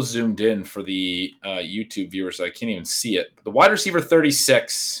I'm so zoomed in for the YouTube viewers that I can't even see it. But the wide receiver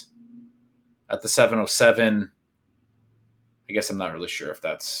 36 at the 707. I guess I'm not really sure if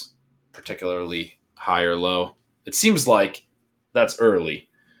that's particularly high or low. It seems like that's early.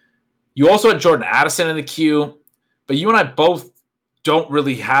 You also had Jordan Addison in the queue, but you and I both don't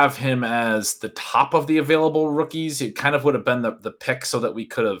really have him as the top of the available rookies. It kind of would have been the pick so that we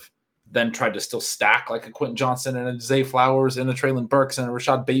could have then tried to still stack like a Quentin Johnston and a Zay Flowers and a Treylon Burks and a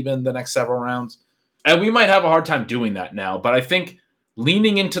Rashad Bateman the next several rounds. And we might have a hard time doing that now, but I think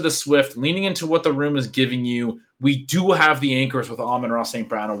leaning into the Swift, leaning into what the room is giving you, we do have the anchors with Amon-Ra St.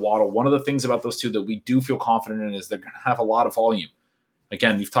 Brown and Waddle. One of the things about those two that we do feel confident in is they're going to have a lot of volume.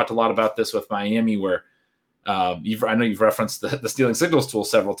 Again, you've talked a lot about this with Miami where I know you've referenced the stealing signals tool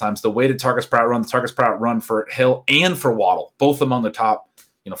several times. The weighted target sprout run for Hill and for Waddle, both among the top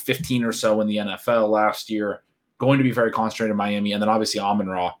 15 or so in the NFL last year, going to be very concentrated in Miami. And then obviously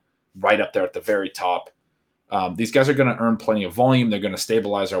Amon-Ra right up there at the very top. These guys are going to earn plenty of volume. They're going to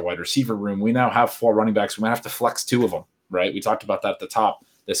stabilize our wide receiver room. We now have 4 running backs. We might have to flex 2 of them, right? We talked about that at the top.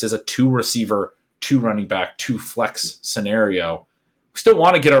 This is a 2 receiver 2 running back, 2 flex scenario. We still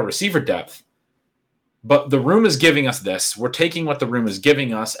want to get our receiver depth. But the room is giving us this. We're taking what the room is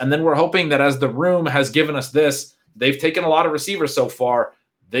giving us. And then we're hoping that as the room has given us this, they've taken a lot of receivers so far.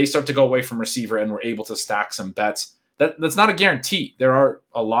 They start to go away from receiver and we're able to stack some bets. That's not a guarantee. There are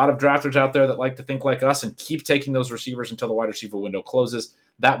a lot of drafters out there that like to think like us and keep taking those receivers until the wide receiver window closes.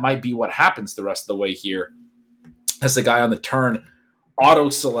 That might be what happens the rest of the way here. As the guy on the turn auto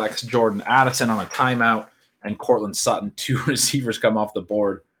selects Jordan Addison on a timeout and Cortland Sutton, 2 receivers come off the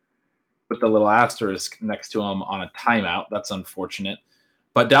board with the little asterisk next to him on a timeout. That's unfortunate.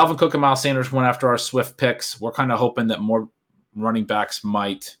 But Dalvin Cook and Miles Sanders went after our Swift picks. We're kind of hoping that more running backs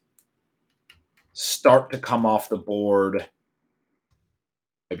might start to come off the board.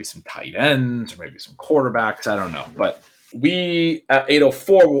 Maybe some tight ends or maybe some quarterbacks. I don't know. But we at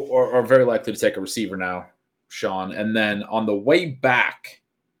 8:04 are very likely to take a receiver now, Sean. And then on the way back,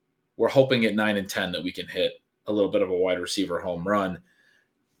 we're hoping at 9 and 10 that we can hit a little bit of a wide receiver home run.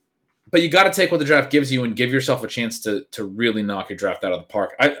 But you got to take what the draft gives you and give yourself a chance to really knock your draft out of the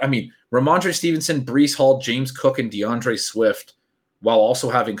park. I mean, Ramondre Stevenson, Breece Hall, James Cook, and DeAndre Swift, while also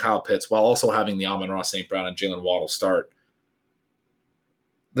having Kyle Pitts, while also having the Amon-Ra St. Brown and Jalen Waddle start.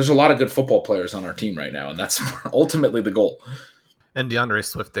 There's a lot of good football players on our team right now, and that's ultimately the goal. And DeAndre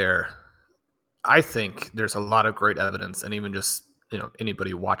Swift there, I think there's a lot of great evidence, and even just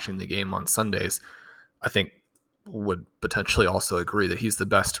anybody watching the game on Sundays, I think would potentially also agree that he's the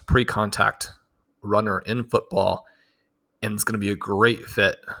best pre-contact runner in football and is going to be a great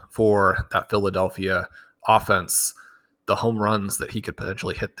fit for that Philadelphia offense. The home runs that he could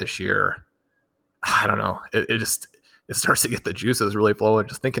potentially hit this year, I don't know. It starts to get the juices really flowing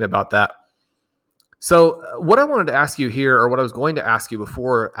just thinking about that. So what I wanted to ask you here, or what I was going to ask you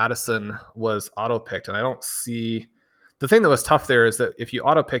before Addison was auto-picked, and I don't see – the thing that was tough there is that if you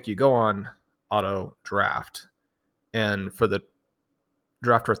auto-pick, you go on auto-draft. And for the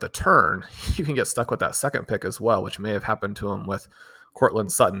drafter at the turn, you can get stuck with that second pick as well, which may have happened to him with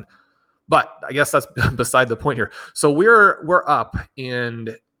Cortland Sutton. But I guess that's beside the point here. So we're up,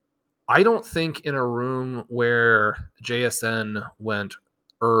 and I don't think in a room where JSN went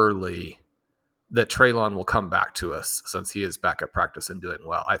early that Treylon will come back to us since he is back at practice and doing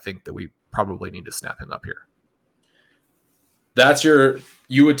well. I think that we probably need to snap him up here. That's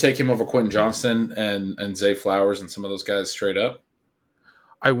you would take him over Quentin Johnston and Zay Flowers and some of those guys straight up?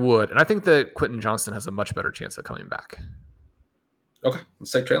 I would. And I think that Quentin Johnston has a much better chance of coming back. Okay,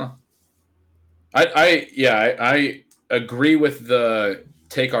 let's take Treylon. I agree with the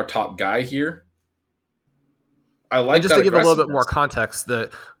take our top guy here. I like and just that to give a little bit more context,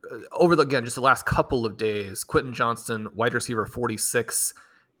 that just the last couple of days, Quentin Johnston, wide receiver 46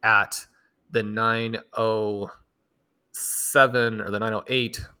 at the 907 or the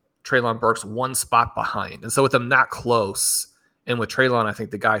 908, Treylon Burks one spot behind. And so with them that close, and with Treylon, I think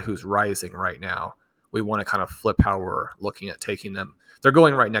the guy who's rising right now, we want to kind of flip how we're looking at taking them. They're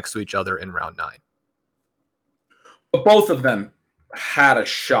going right next to each other in round 9. But both of them had a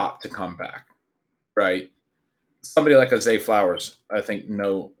shot to come back, right? Somebody like a Zay Flowers, I think,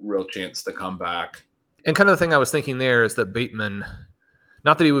 no real chance to come back. And kind of the thing I was thinking there is that Bateman,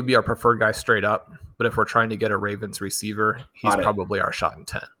 not that he would be our preferred guy straight up, but if we're trying to get a Ravens receiver, he's probably our shot in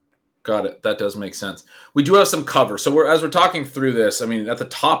 10. Got it. That does make sense. We do have some cover. So as we're talking through this, I mean, at the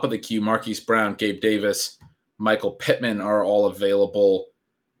top of the queue, Marquise Brown, Gabe Davis, Michael Pittman are all available.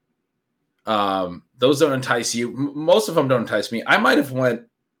 Those don't entice you. Most of them don't entice me. I might have went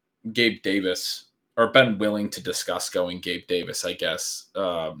Gabe Davis or been willing to discuss going Gabe Davis, I guess.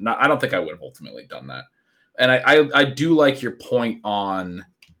 I don't think I would have ultimately done that. And I do like your point on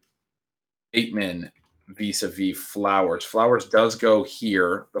Bateman vis-a-vis Flowers. Flowers does go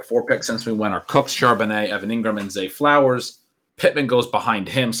here. The 4 picks since we went are Cooks, Charbonnet, Evan Ingram, and Zay Flowers. Pittman goes behind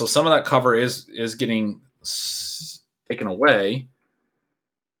him. So some of that cover is getting taken away.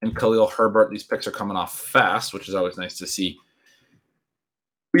 And Khalil Herbert, these picks are coming off fast, which is always nice to see.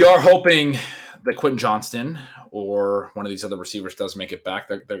 We are hoping that Quentin Johnston or one of these other receivers does make it back.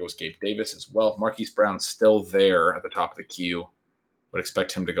 There goes Gabe Davis as well. Marquise Brown's still there at the top of the queue. Would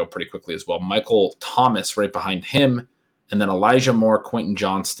expect him to go pretty quickly as well. Michael Thomas right behind him, and then Elijah Moore, Quentin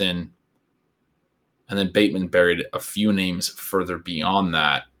Johnston, and then Bateman buried a few names further beyond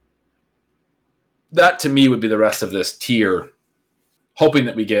that. That, to me, would be the rest of this tier, hoping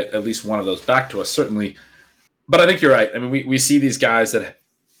that we get at least one of those back to us, certainly. But I think you're right. I mean, we see these guys that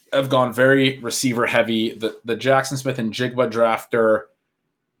have gone very receiver-heavy. The Jackson Smith and Jigba drafter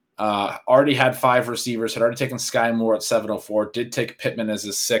already had 5 receivers, had already taken Sky Moore at 704, did take Pittman as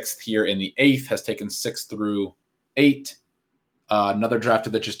his 6th here in the 8th, has taken 6 through 8. Another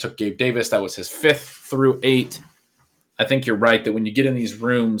drafter that just took Gabe Davis. That was his 5th through 8. I think you're right that when you get in these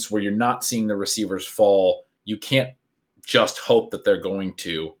rooms where you're not seeing the receivers fall, you can't just hope that they're going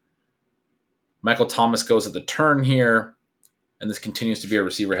to. Michael Thomas goes at the turn here, and this continues to be a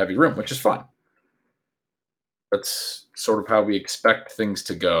receiver-heavy room, which is fine. That's sort of how we expect things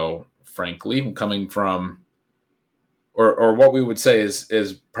to go, frankly, coming from or what we would say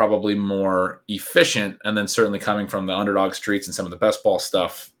is probably more efficient, and then certainly coming from the underdog streets and some of the best ball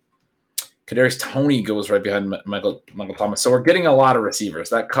stuff. Kadarius Toney goes right behind Michael Thomas. So we're getting a lot of receivers.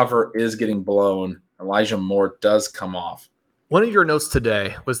 That cover is getting blown. Elijah Moore does come off. One of your notes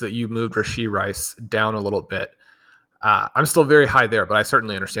today was that you moved Rashee Rice down a little bit. I'm still very high there, but I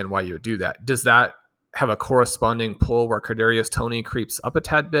certainly understand why you would do that. Does that have a corresponding pull where Kadarius Toney creeps up a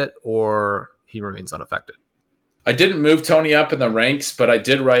tad bit, or he remains unaffected? I didn't move Toney up in the ranks, but I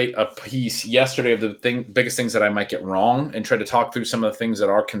did write a piece yesterday of the biggest things that I might get wrong and try to talk through some of the things that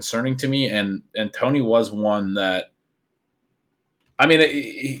are concerning to me. And Toney was one that, I mean,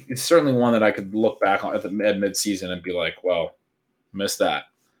 it's certainly one that I could look back on at mid-season and be like, well, missed that.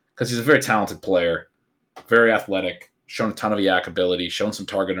 Because he's a very talented player, very athletic, shown a ton of yak ability, shown some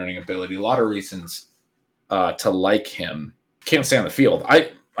target earning ability, a lot of reasons to like him. Can't stay on the field.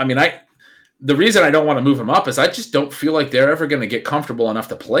 The reason I don't want to move him up is I just don't feel like they're ever going to get comfortable enough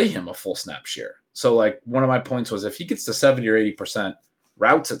to play him a full snap share. So, like, one of my points was if he gets to 70 or 80%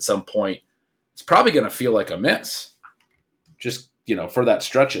 routes at some point, it's probably going to feel like a miss. Just, for that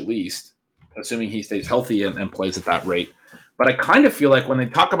stretch at least, assuming he stays healthy and plays at that rate. But I kind of feel like when they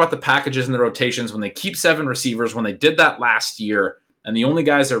talk about the packages and the rotations, when they keep 7 receivers, when they did that last year, and the only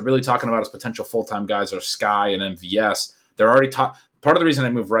guys they're really talking about as potential full-time guys are Sky and MVS, they're already part of the reason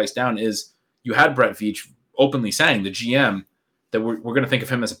I moved Rice down is you had Brett Veach openly saying, the GM, that we're going to think of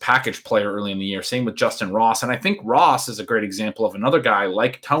him as a package player early in the year. Same with Justin Ross. And I think Ross is a great example of another guy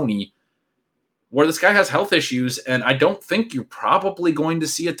like Toney, where this guy has health issues, and I don't think you're probably going to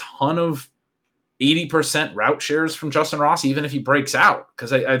see a ton of 80% route shares from Justin Ross, even if he breaks out.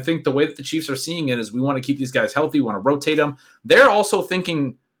 Because I think the way that the Chiefs are seeing it is we want to keep these guys healthy. We want to rotate them. They're also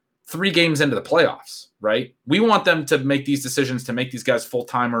thinking 3 games into the playoffs, right? We want them to make these decisions to make these guys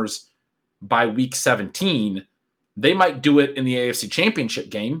full-timers by week 17. They might do it in the AFC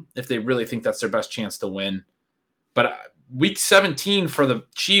Championship game if they really think that's their best chance to win. But week 17 for the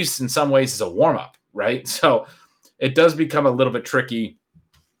Chiefs in some ways is a warm-up, right? So it does become a little bit tricky,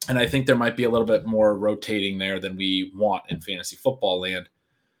 and I think there might be a little bit more rotating there than we want in fantasy football land.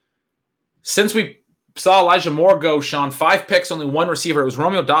 Since we saw Elijah Moore go, Sean, 5 picks, only 1 receiver. It was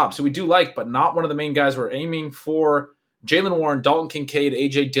Romeo Doubs, who we do like, but not one of the main guys we're aiming for. Jaylen Warren, Dalton Kincaid,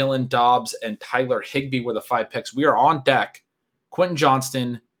 A.J. Dillon, Dobbs, and Tyler Higbee were the 5 picks. We are on deck. Quentin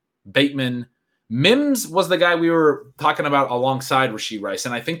Johnston, Bateman. Mims was the guy we were talking about alongside Rashee Rice,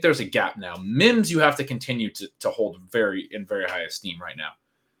 and I think there's a gap now. Mims you have to continue to hold in very high esteem right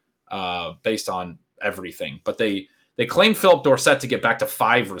now based on everything. But they claimed Philip Dorsett to get back to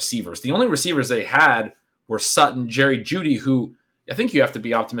 5 receivers. The only receivers they had were Sutton, Jerry Jeudy, who I think you have to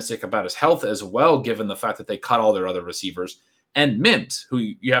be optimistic about his health as well, given the fact that they cut all their other receivers, and Mims, who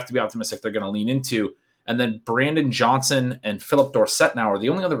you have to be optimistic they're going to lean into. And then Brandon Johnson and Philip Dorsett now are the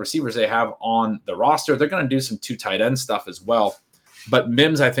only other receivers they have on the roster. They're going to do some 2 tight end stuff as well. But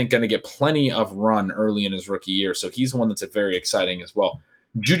Mims, I think, going to get plenty of run early in his rookie year. So he's one that's very exciting as well.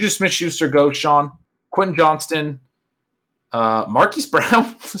 Juju Smith-Schuster goes, Sean. Quentin Johnston. Marquise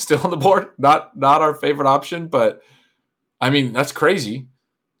Brown still on the board. Not our favorite option, but I mean, that's crazy.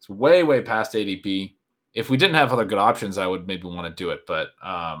 It's way, way past ADP. If we didn't have other good options, I would maybe want to do it. But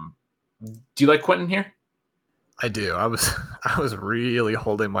do you like Quentin here? I do. I was really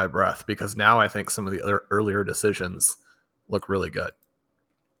holding my breath because now I think some of the other earlier decisions look really good.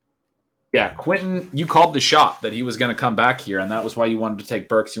 Yeah, Quentin, you called the shot that he was going to come back here, and that was why you wanted to take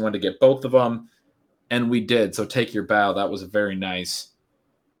Burks. You wanted to get both of them, and we did. So take your bow. That was very nice.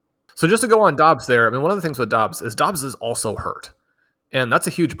 So just to go on Dobbs there, I mean, one of the things with Dobbs is also hurt. And that's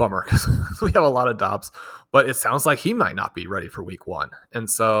a huge bummer because we have a lot of Dobbs, but it sounds like he might not be ready for week 1. And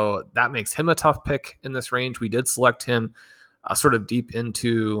so that makes him a tough pick in this range. We did select him sort of deep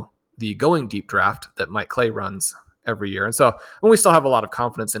into the going deep draft that Mike Clay runs every year. And so we still have a lot of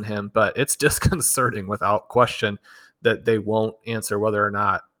confidence in him, but it's disconcerting without question that they won't answer whether or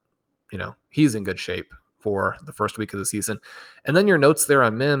not, he's in good shape for the first week of the season. And then your notes there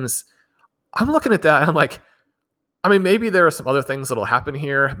on Mims, I'm looking at that and I'm like, I mean, maybe there are some other things that'll happen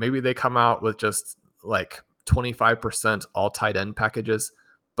here. Maybe they come out with just like 25% all tight end packages,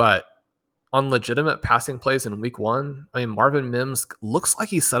 but on legitimate passing plays in week 1, I mean, Marvin Mims looks like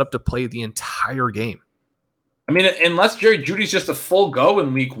he's set up to play the entire game. I mean, unless Jerry Judy's just a full go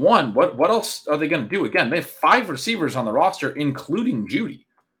in week one, what else are they going to do? Again, they have 5 receivers on the roster, including Judy.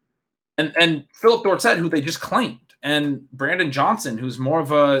 And Philip Dorsett, who they just claimed, and Brandon Johnson, who's more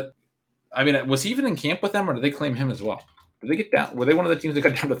of a – I mean, was he even in camp with them, or did they claim him as well? Did they get down? Were they one of the teams that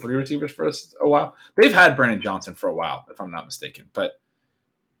got down to 3 receivers for a while? They've had Brandon Johnson for a while, if I'm not mistaken. But,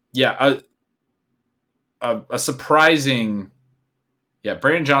 yeah, a surprising – yeah,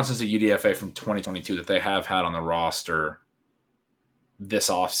 Brandon Johnson's a UDFA from 2022 that they have had on the roster this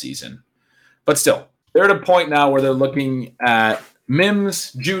offseason. But still, they're at a point now where they're looking at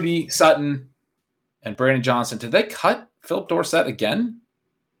Mims, Judy, Sutton, and Brandon Johnson. Did they cut Philip Dorsett again?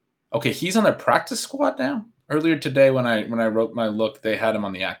 Okay, he's on their practice squad now. Earlier today when I wrote my look, they had him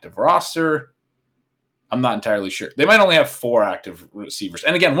on the active roster. I'm not entirely sure. They might only have 4 active receivers.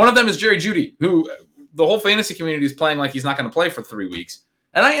 And again, one of them is Jerry Judy, who – the whole fantasy community is playing like he's not going to play for 3 weeks.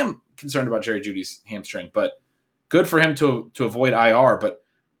 And I am concerned about Jerry Judy's hamstring, but good for him to avoid IR. But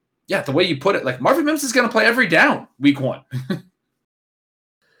yeah, the way you put it, like Marvin Mims is going to play every down week 1.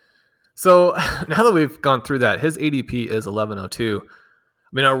 So now that we've gone through that, his ADP is 1102. I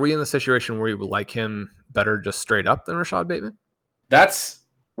mean, are we in the situation where you would like him better just straight up than Rashad Bateman? That's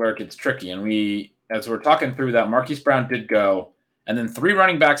where it gets tricky. And as we're talking through that, Marquise Brown did go. And then 3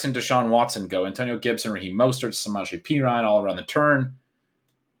 running backs and Deshaun Watson go. Antonio Gibson, Raheem Mostert, Samaje Perine all around the turn.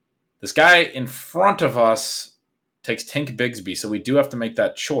 This guy in front of us takes Tank Bigsby, so we do have to make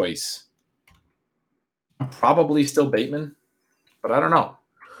that choice. Probably still Bateman, but I don't know.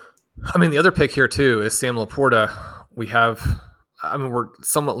 I mean, the other pick here, too, is Sam Laporta. We're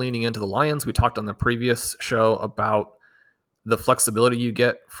somewhat leaning into the Lions. We talked on the previous show about the flexibility you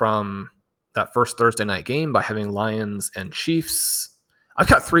get from that first Thursday night game by having Lions and Chiefs. I've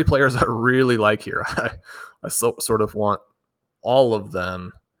got 3 players I really like here. I sort of want all of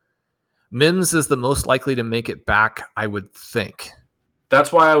them. Mims is the most likely to make it back, I would think.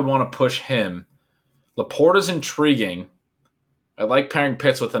 That's why I would want to push him. Laporta's intriguing. I like pairing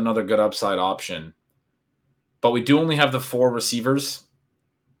Pitts with another good upside option. But we do only have the 4 receivers.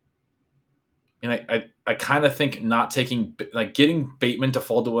 And I kind of think not taking – like getting Bateman to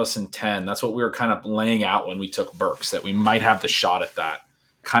fall to us in 10, that's what we were kind of laying out when we took Burks, that we might have the shot at that.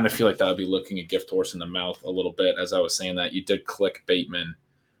 Kind of feel like that would be looking a gift horse in the mouth a little bit. As I was saying that, you did click Bateman.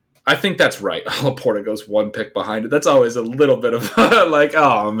 I think that's right. Laporta goes 1 pick behind it. That's always a little bit of like,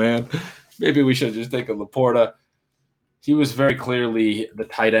 oh, man, maybe we should just take a Laporta. He was very clearly the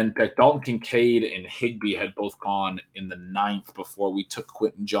tight end pick. Dalton Kincaid and Higbee had both gone in the 9th before we took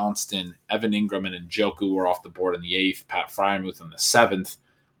Quentin Johnston. Evan Ingram and Njoku were off the board in the 8th. Pat Fryermuth in the 7th.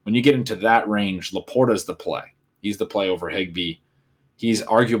 When you get into that range, Laporta's the play. He's the play over Higbee. He's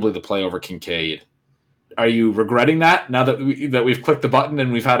arguably the play over Kincaid. Are you regretting that now that we've clicked the button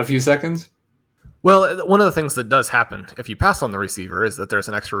and we've had a few seconds? Well, one of the things that does happen if you pass on the receiver is that there's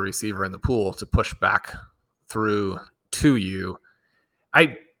an extra receiver in the pool to push back through to you.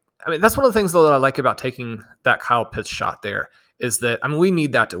 I mean, that's one of the things, though, that I like about taking that Kyle Pitts shot there is that, I mean, we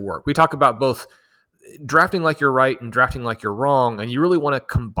need that to work. We talk about both drafting like you're right and drafting like you're wrong, and you really want to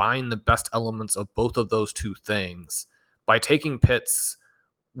combine the best elements of both of those 2 things. By taking Pitts,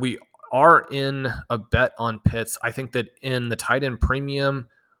 we are in a bet on Pitts. I think that in the tight end premium,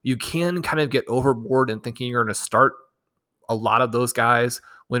 you can kind of get overboard in thinking you're going to start a lot of those guys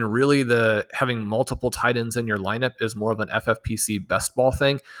when really having multiple tight ends in your lineup is more of an FFPC best ball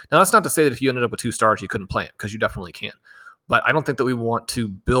thing. Now, that's not to say that if you ended up with 2 stars, you couldn't play it, because you definitely can. But I don't think that we want to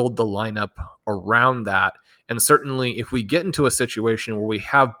build the lineup around that. And certainly if we get into a situation where we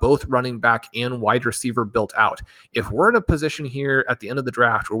have both running back and wide receiver built out, if we're in a position here at the end of the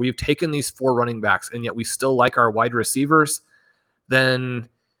draft where we've taken these 4 running backs and yet we still like our wide receivers, then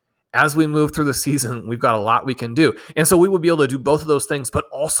as we move through the season, we've got a lot we can do. And so we would be able to do both of those things, but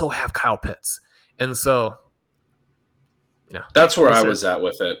also have Kyle Pitts. And so, that's where I was at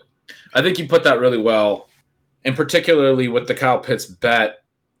with it. I think you put that really well, and particularly with the Kyle Pitts bet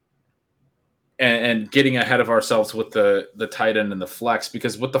and getting ahead of ourselves with the tight end and the flex,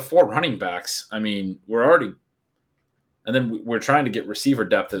 because with the 4 running backs, I mean, and then we're trying to get receiver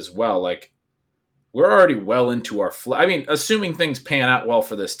depth as well. Like, we're already well into our I mean, assuming things pan out well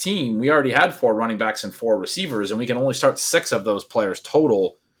for this team, we already had 4 running backs and 4 receivers, and we can only start 6 of those players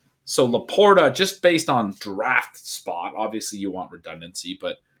total. So Laporta, just based on draft spot, obviously you want redundancy,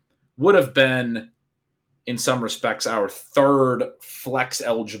 but would have been, in some respects, our 3rd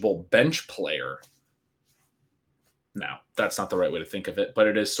flex-eligible bench player. Now, that's not the right way to think of it, but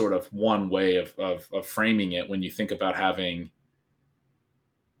it is sort of one way of framing it when you think about having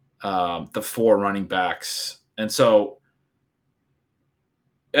the 4 running backs. And so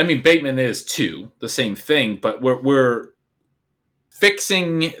I mean, Bateman is too, the same thing, but we're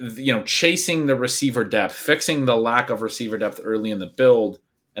fixing, chasing the receiver depth, fixing the lack of receiver depth early in the build.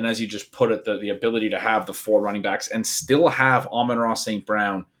 And as you just put it, the ability to have the 4 running backs and still have Amon-Ra St.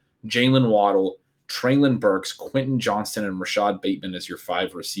 Brown, Jalen Waddle, Treylon Burks, Quentin Johnston, and Rashad Bateman as your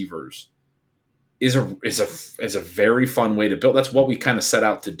 5 receivers is a very fun way to build. That's what we kind of set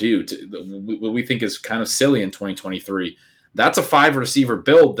out to do. What we think is kind of silly in 2023. That's a 5 receiver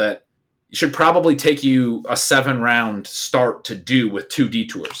build that should probably take you a 7-round start to do with 2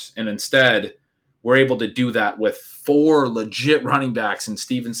 detours. And instead, we're able to do that with 4 legit running backs in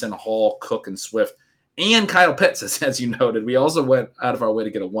Stevenson, Hall, Cook, and Swift, and Kyle Pitts, as you noted. We also went out of our way to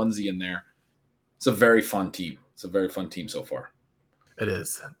get a onesie in there. It's a very fun team. It's a very fun team so far. It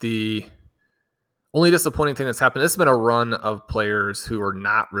is. The only disappointing thing that's happened, this has been a run of players who are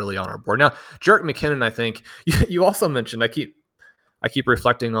not really on our board. Now, Jerick McKinnon, I think, you also mentioned, I keep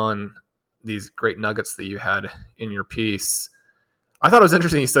reflecting on these great nuggets that you had in your piece. I thought it was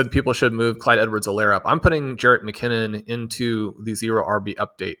interesting. You said people should move Clyde Edwards-Helaire up. I'm putting Jerick McKinnon into the 0 RB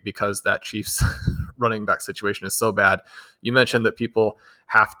update because that Chiefs running back situation is so bad. You mentioned that people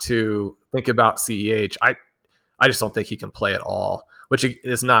have to think about CEH. I just don't think he can play at all, which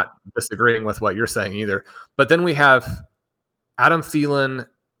is not disagreeing with what you're saying either. But then we have Adam Thielen,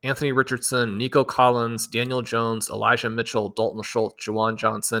 Anthony Richardson, Nico Collins, Daniel Jones, Elijah Mitchell, Dalton Schultz, Juwan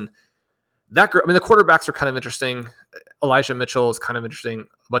Johnson. That group, I mean, the quarterbacks are kind of interesting. Elijah Mitchell is kind of interesting. A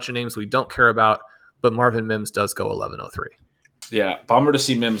bunch of names we don't care about, but Marvin Mims does go 1103. Yeah, bummer to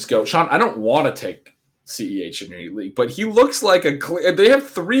see Mims go. Sean, I don't want to take CEH in your league, but he looks like they have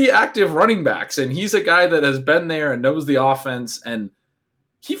 3 active running backs, and he's a guy that has been there and knows the offense, and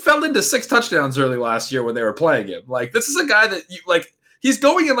he fell into 6 touchdowns early last year when they were playing him. Like, this is a guy that, he's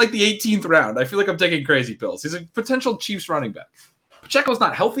going in like the 18th round. I feel like I'm taking crazy pills. He's a potential Chiefs running back. Pacheco's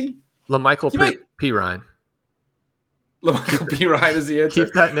not healthy. LaMichael P. Ryan. LaMichael P. Ryan is the answer.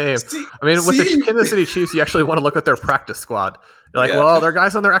 Keep that name. With the Kansas City Chiefs, you actually want to look at their practice squad. You're like, well, their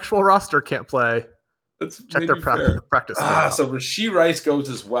guys on their actual roster can't play. Check their practice squad. So Rashee Rice goes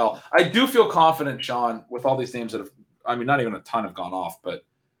as well. I do feel confident, Sean, with all these names that have, not even a ton have gone off, but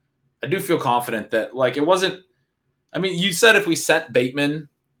I do feel confident that, it wasn't, you said if we sent Bateman,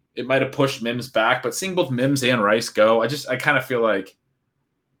 it might have pushed Mims back, but seeing both Mims and Rice go, I kind of feel like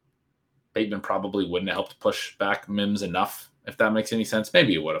Bateman probably wouldn't have helped push back Mims enough, if that makes any sense.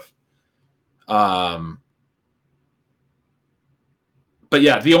 Maybe it would have. But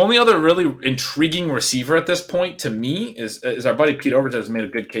yeah, the only other really intriguing receiver at this point to me is our buddy Pete Overton has made a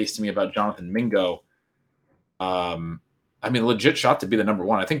good case to me about Jonathan Mingo. Legit shot to be the number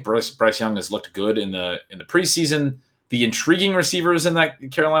 1. I think Bryce Young has looked good in the preseason. The intriguing receivers in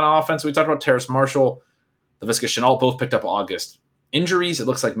that Carolina offense, we talked about Terrace Marshall, Laviska Shenault, both picked up August. Injuries, it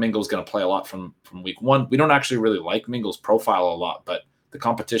looks like Mingo's going to play a lot from week 1. We don't actually really like Mingo's profile a lot, but the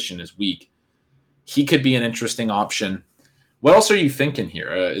competition is weak. He could be an interesting option. What else are you thinking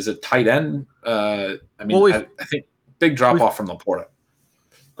here? Is it tight end? I think big drop-off from Laporta.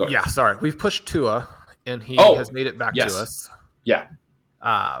 Yeah, sorry. We've pushed Tua, and he has made it back to us. Yeah.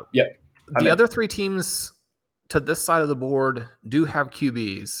 The other 3 teams to this side of the board do have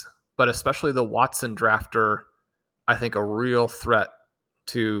QBs, but especially the Watson drafter, I think a real threat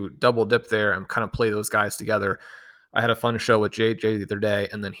to double dip there and kind of play those guys together. I had a fun show with JJ the other day,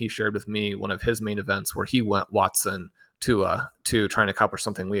 and then he shared with me one of his main events where he went Watson to trying to accomplish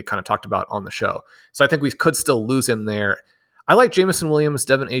something we had kind of talked about on the show. So I think we could still lose him there. I like Jameson Williams,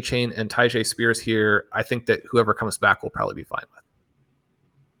 Devin Achane, and Tyjae Spears here. I think that whoever comes back will probably be fine with.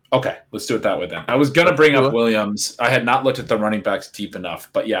 Okay, let's do it that way then. I was going to bring up Williams. I had not looked at the running backs deep enough,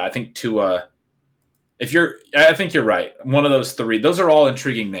 but yeah, I think Tua. I think you're right. One of those 3. Those are all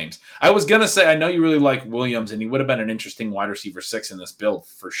intriguing names. I was going to say, I know you really like Williams, and he would have been an interesting wide receiver 6 in this build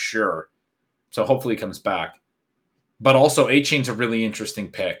for sure. So hopefully he comes back. But also, Achane's a really interesting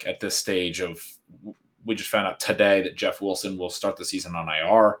pick at this stage of, we just found out today that Jeff Wilson will start the season on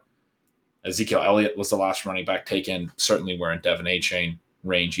IR. Ezekiel Elliott was the last running back taken. Certainly we're in Devin Achane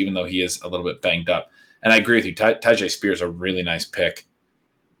range, even though he is a little bit banged up. And I agree with you. Tyjae Spears is a really nice pick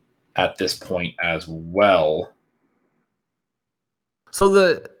at this point as well. So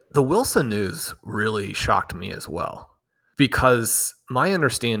the Wilson news really shocked me as well, because my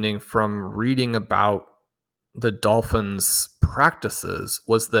understanding from reading about the Dolphins' practices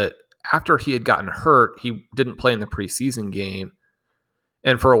was that after he had gotten hurt, he didn't play in the preseason game.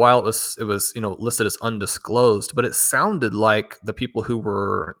 And for a while it was listed as undisclosed, but it sounded like the people who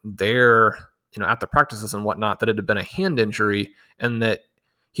were there, at the practices and whatnot, that it had been a hand injury and that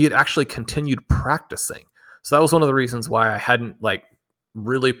he had actually continued practicing. So that was one of the reasons why I hadn't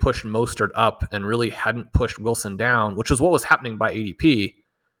really pushed Mostert up and really hadn't pushed Wilson down, which is what was happening by ADP.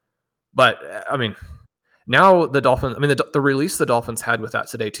 But I mean, now the Dolphins, the release the Dolphins had with that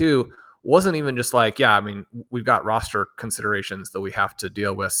today too wasn't even just like, yeah, I mean, we've got roster considerations that we have to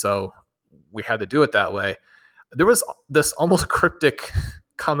deal with, so we had to do it that way. There was this almost cryptic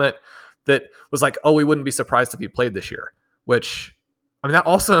comment that was like, oh, we wouldn't be surprised if he played this year, which, I mean, that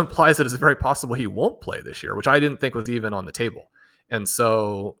also implies that it's very possible he won't play this year, which I didn't think was even on the table. And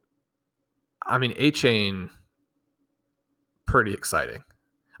so, I mean, A-Chain, pretty exciting.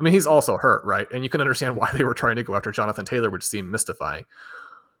 I mean, he's also hurt, right? And you can understand why they were trying to go after Jonathan Taylor, which seemed mystifying.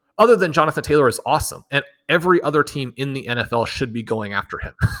 Other than Jonathan Taylor is awesome, and every other team in the NFL should be going after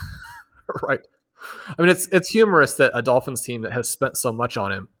him, right? I mean, it's humorous that a Dolphins team that has spent so much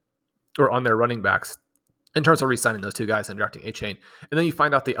on him or on their running backs in terms of re-signing those two guys and drafting A-Chain, and then you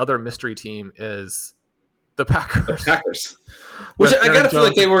find out the other mystery team is the Packers. The Packers, which I gotta feel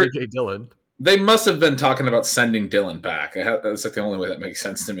like they were. J.J. Dillon. They must have been talking about sending Dillon back. That's like the only way that makes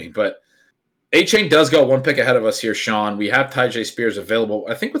sense to me. But A-Chain does go one pick ahead of us here, Sean. We have Tyjae Spears available.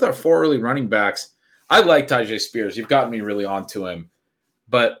 I think with our 4 early running backs, I like Tyjae Spears. You've gotten me really onto him.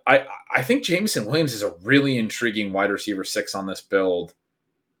 But I think Jameson Williams is a really intriguing wide receiver 6 on this build.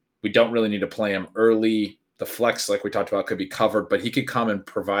 We don't really need to play him early. The flex, like we talked about, could be covered, but he could come and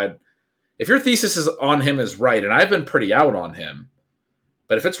provide. If your thesis is on him is right, and I've been pretty out on him,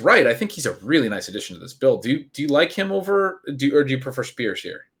 but if it's right, I think he's a really nice addition to this build. Do you like him or do you prefer Spears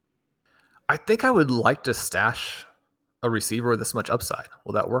here? I think I would like to stash a receiver with this much upside.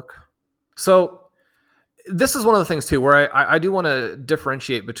 Will that work? So this is one of the things too, where I do want to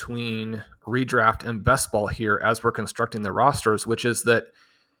differentiate between redraft and best ball here as we're constructing the rosters, which is that,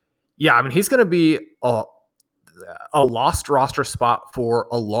 yeah, I mean, he's going to be a lost roster spot for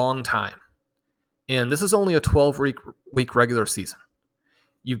a long time. And this is only a 12-week regular season.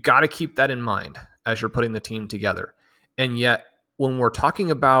 You've got to keep that in mind as you're putting the team together. And yet, when we're talking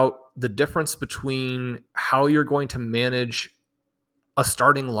about the difference between how you're going to manage a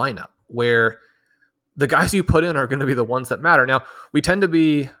starting lineup, where the guys you put in are going to be the ones that matter. Now, we tend to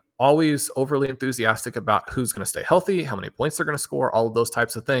be always overly enthusiastic about who's going to stay healthy, how many points they're going to score, all of those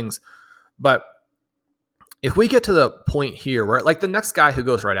types of things. But if we get to the point here where, like, the next guy who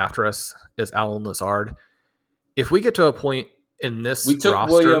goes right after us is Allen Lazard, if we get to a point in this we took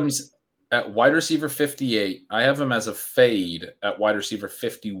roster, Williams at wide receiver 58. I have him as a fade at wide receiver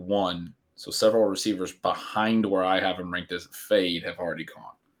 51. So several receivers behind where I have him ranked as a fade have already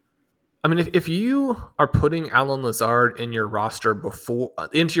gone. I mean, if you are putting Allen Lazard in your roster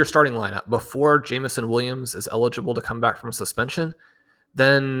into your starting lineup before Jameson Williams is eligible to come back from suspension,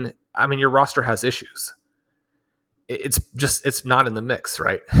 then, I mean, your roster has issues. It's not in the mix,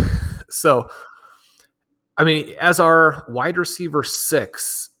 right? So, I mean, as our wide receiver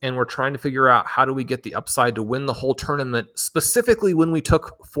 6, and we're trying to figure out how do we get the upside to win the whole tournament, specifically when we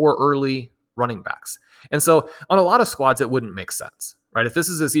took 4 early running backs. And so on a lot of squads, it wouldn't make sense, right? If this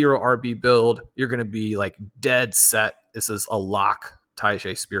is a 0 RB build, you're going to be like dead set. This is a lock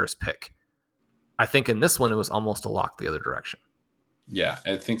Tyjae Spears pick. I think in this one, it was almost a lock the other direction. Yeah,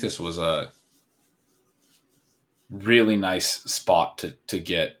 I think this was a really nice spot to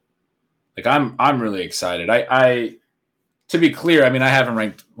get. Like, I'm really excited. I to be clear, I mean, I haven't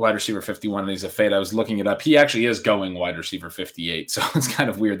ranked wide receiver 51 and he's a fade. I was looking it up. He actually is going wide receiver 58. So it's kind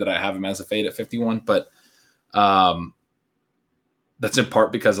of weird that I have him as a fade at 51, but that's in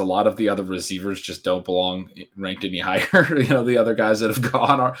part because a lot of the other receivers just don't belong ranked any higher. You know, the other guys that have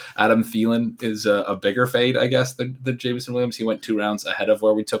gone are Adam Thielen is a bigger fade, I guess, than Jameson Williams. He went 2 rounds ahead of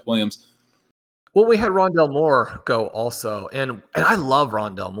where we took Williams. Well, we had Rondell Moore go also, and I love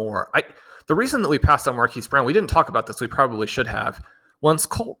Rondell Moore. The reason that we passed on Marquise Brown, we didn't talk about this, we probably should have. Once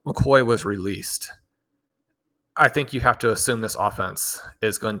Colt McCoy was released, I think you have to assume this offense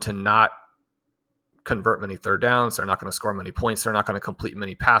is going to not convert many third downs. They're not going to score many points. They're not going to complete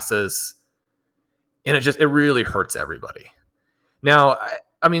many passes. And it really hurts everybody. Now,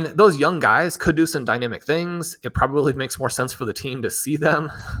 I mean, those young guys could do some dynamic things. It probably makes more sense for the team to see them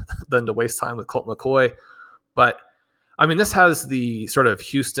than to waste time with Colt McCoy. But, I mean, this has the sort of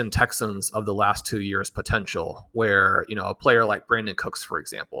Houston Texans of the last 2 years potential where, you know, a player like Brandon Cooks, for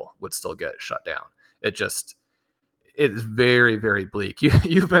example, would still get shut down. It's very, very bleak.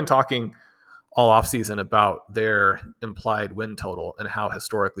 You've been talking all offseason about their implied win total and how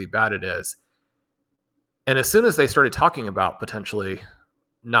historically bad it is. And as soon as they started talking about potentially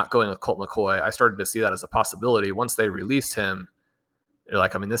not going with Colt McCoy, I started to see that as a possibility. Once they released him, they're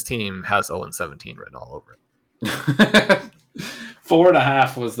like, I mean, this team has 0-17 written all over it.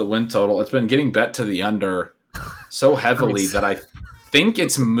 4.5 was the win total. It's been getting bet to the under so heavily that I think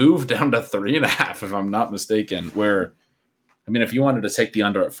it's moved down to 3.5, if I'm not mistaken. Where, I mean, if you wanted to take the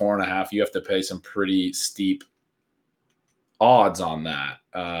under at 4.5, you have to pay some pretty steep odds on that.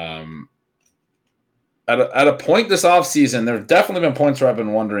 At a point this offseason, there have definitely been points where I've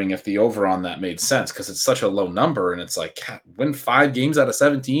been wondering if the over on that made sense because it's such a low number, and it's like, win 5 games out of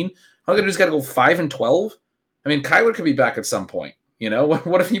 17? How they just got to go 5-12? I mean, Kyler could be back at some point.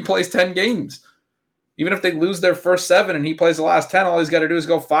 What if he plays 10 games? Even if they lose their first 7 and he plays the last 10, all he's got to do is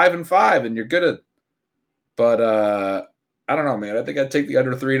go 5-5, and you're good at. But I don't know, man. I think I'd take the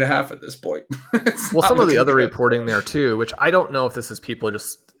under 3.5 at this point. Well, some of the other reporting there too, which I don't know if this is people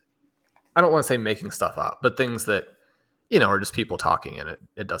just, I don't want to say making stuff up, but things that, are just people talking, and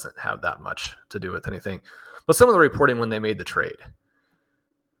it doesn't have that much to do with anything. But some of the reporting when they made the trade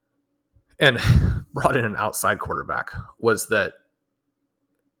and brought in an outside quarterback was that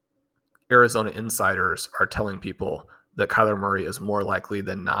Arizona insiders are telling people that Kyler Murray is more likely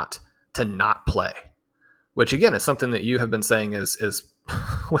than not to not play, which again is something that you have been saying is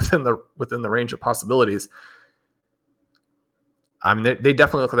within the range of possibilities. I mean, they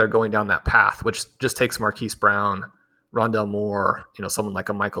definitely look like they're going down that path, which just takes Marquise Brown, Rondale Moore, someone like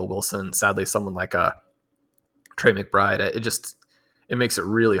a Michael Wilson, sadly someone like a Trey McBride. It makes it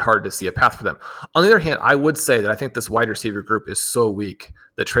really hard to see a path for them. On the other hand, I would say that I think this wide receiver group is so weak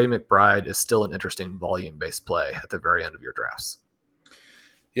that Trey McBride is still an interesting volume-based play at the very end of your drafts.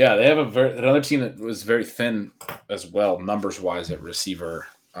 Yeah, they have another team that was very thin as well, numbers-wise at receiver.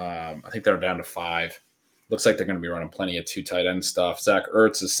 I think they're down to 5. Looks like they're going to be running plenty of 2 tight end stuff. Zach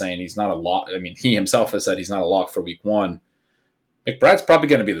Ertz is saying he's not a lock. I mean, he himself has said he's not a lock for week 1. McBride's probably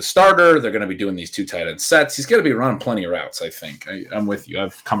going to be the starter. They're going to be doing these 2 tight end sets. He's going to be running plenty of routes, I think. I'm with you.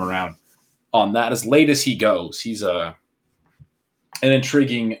 I've come around on that. As late as he goes, he's an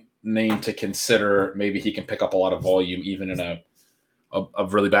intriguing name to consider. Maybe he can pick up a lot of volume even in a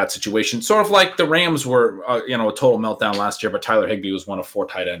really bad situation. Sort of like the Rams were, a total meltdown last year, but Tyler Higbee was one of 4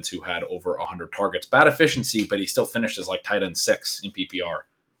 tight ends who had over 100 targets. Bad efficiency, but he still finished as like tight end 6 in PPR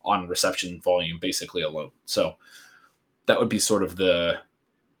on reception volume, basically alone. So that would be sort of the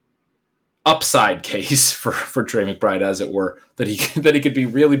upside case for Trey McBride, as it were, that he could be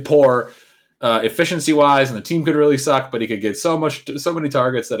really poor efficiency wise, and the team could really suck, but he could get so many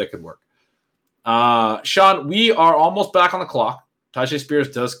targets that it could work. Sean, we are almost back on the clock. Tyjae Spears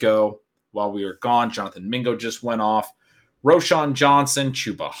does go while we are gone. Jonathan Mingo just went off. Roschon Johnson,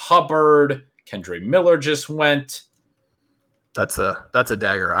 Chuba Hubbard, Kendre Miller just went. That's a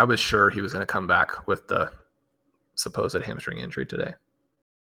dagger. I was sure he was going to come back with the supposed hamstring injury today.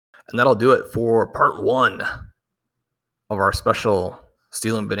 And that'll do it for part 1 of our special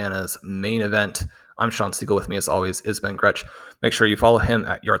Stealing Bananas main event. I'm Sean Siegel. With me, as always, is Ben Gretch. Make sure you follow him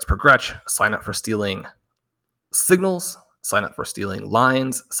at Yards Per Gretch. Sign up for Stealing Signals. Sign up for Stealing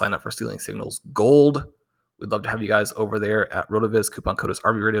Lines. Sign up for Stealing Signals Gold. We'd love to have you guys over there at RotoViz. Coupon code is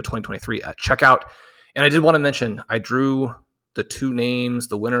RVRadio2023 at checkout. And I did want to mention, I drew the 2 names,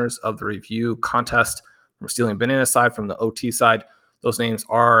 the winners of the review contest from Stealing Banana side, from the OT side. Those names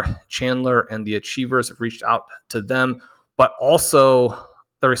are Chandler and the Achievers. I've reached out to them, but also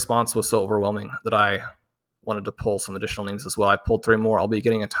the response was so overwhelming that I wanted to pull some additional names as well. I pulled 3 more. I'll be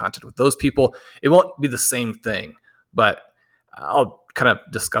getting in contact with those people. It won't be the same thing, but I'll kind of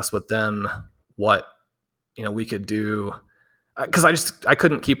discuss with them what we could do, because I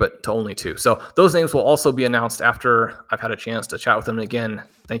couldn't keep it to only 2. So those names will also be announced after I've had a chance to chat with them. And again,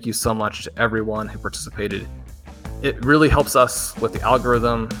 thank you so much to everyone who participated. It really helps us with the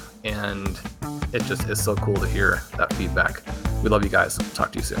algorithm, and it just is so cool to hear that feedback. We love you guys.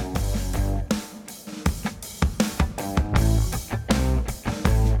 Talk to you soon.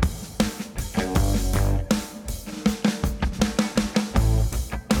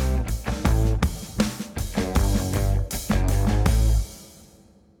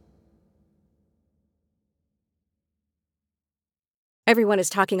 Everyone is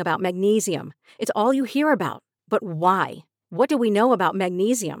talking about magnesium. It's all you hear about. But why? What do we know about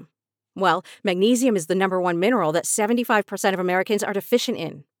magnesium? Well, magnesium is the #1 mineral that 75% of Americans are deficient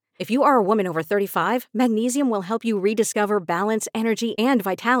in. If you are a woman over 35, magnesium will help you rediscover balance, energy, and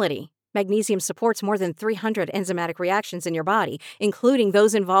vitality. Magnesium supports more than 300 enzymatic reactions in your body, including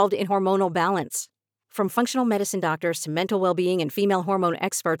those involved in hormonal balance. From functional medicine doctors to mental well-being and female hormone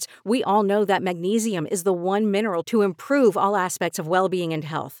experts, we all know that magnesium is the one mineral to improve all aspects of well-being and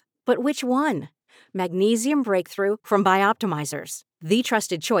health. But which one? Magnesium Breakthrough from Bioptimizers, the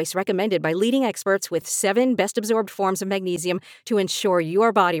trusted choice recommended by leading experts with 7 best-absorbed forms of magnesium to ensure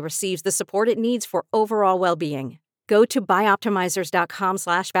your body receives the support it needs for overall well-being. Go to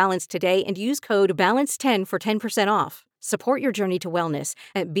bioptimizers.com/balance today and use code BALANCE10 for 10% off. Support your journey to wellness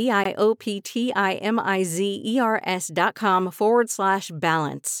at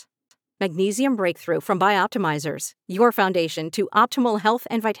bioptimizers.com/balance. Magnesium Breakthrough from Bioptimizers, your foundation to optimal health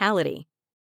and vitality.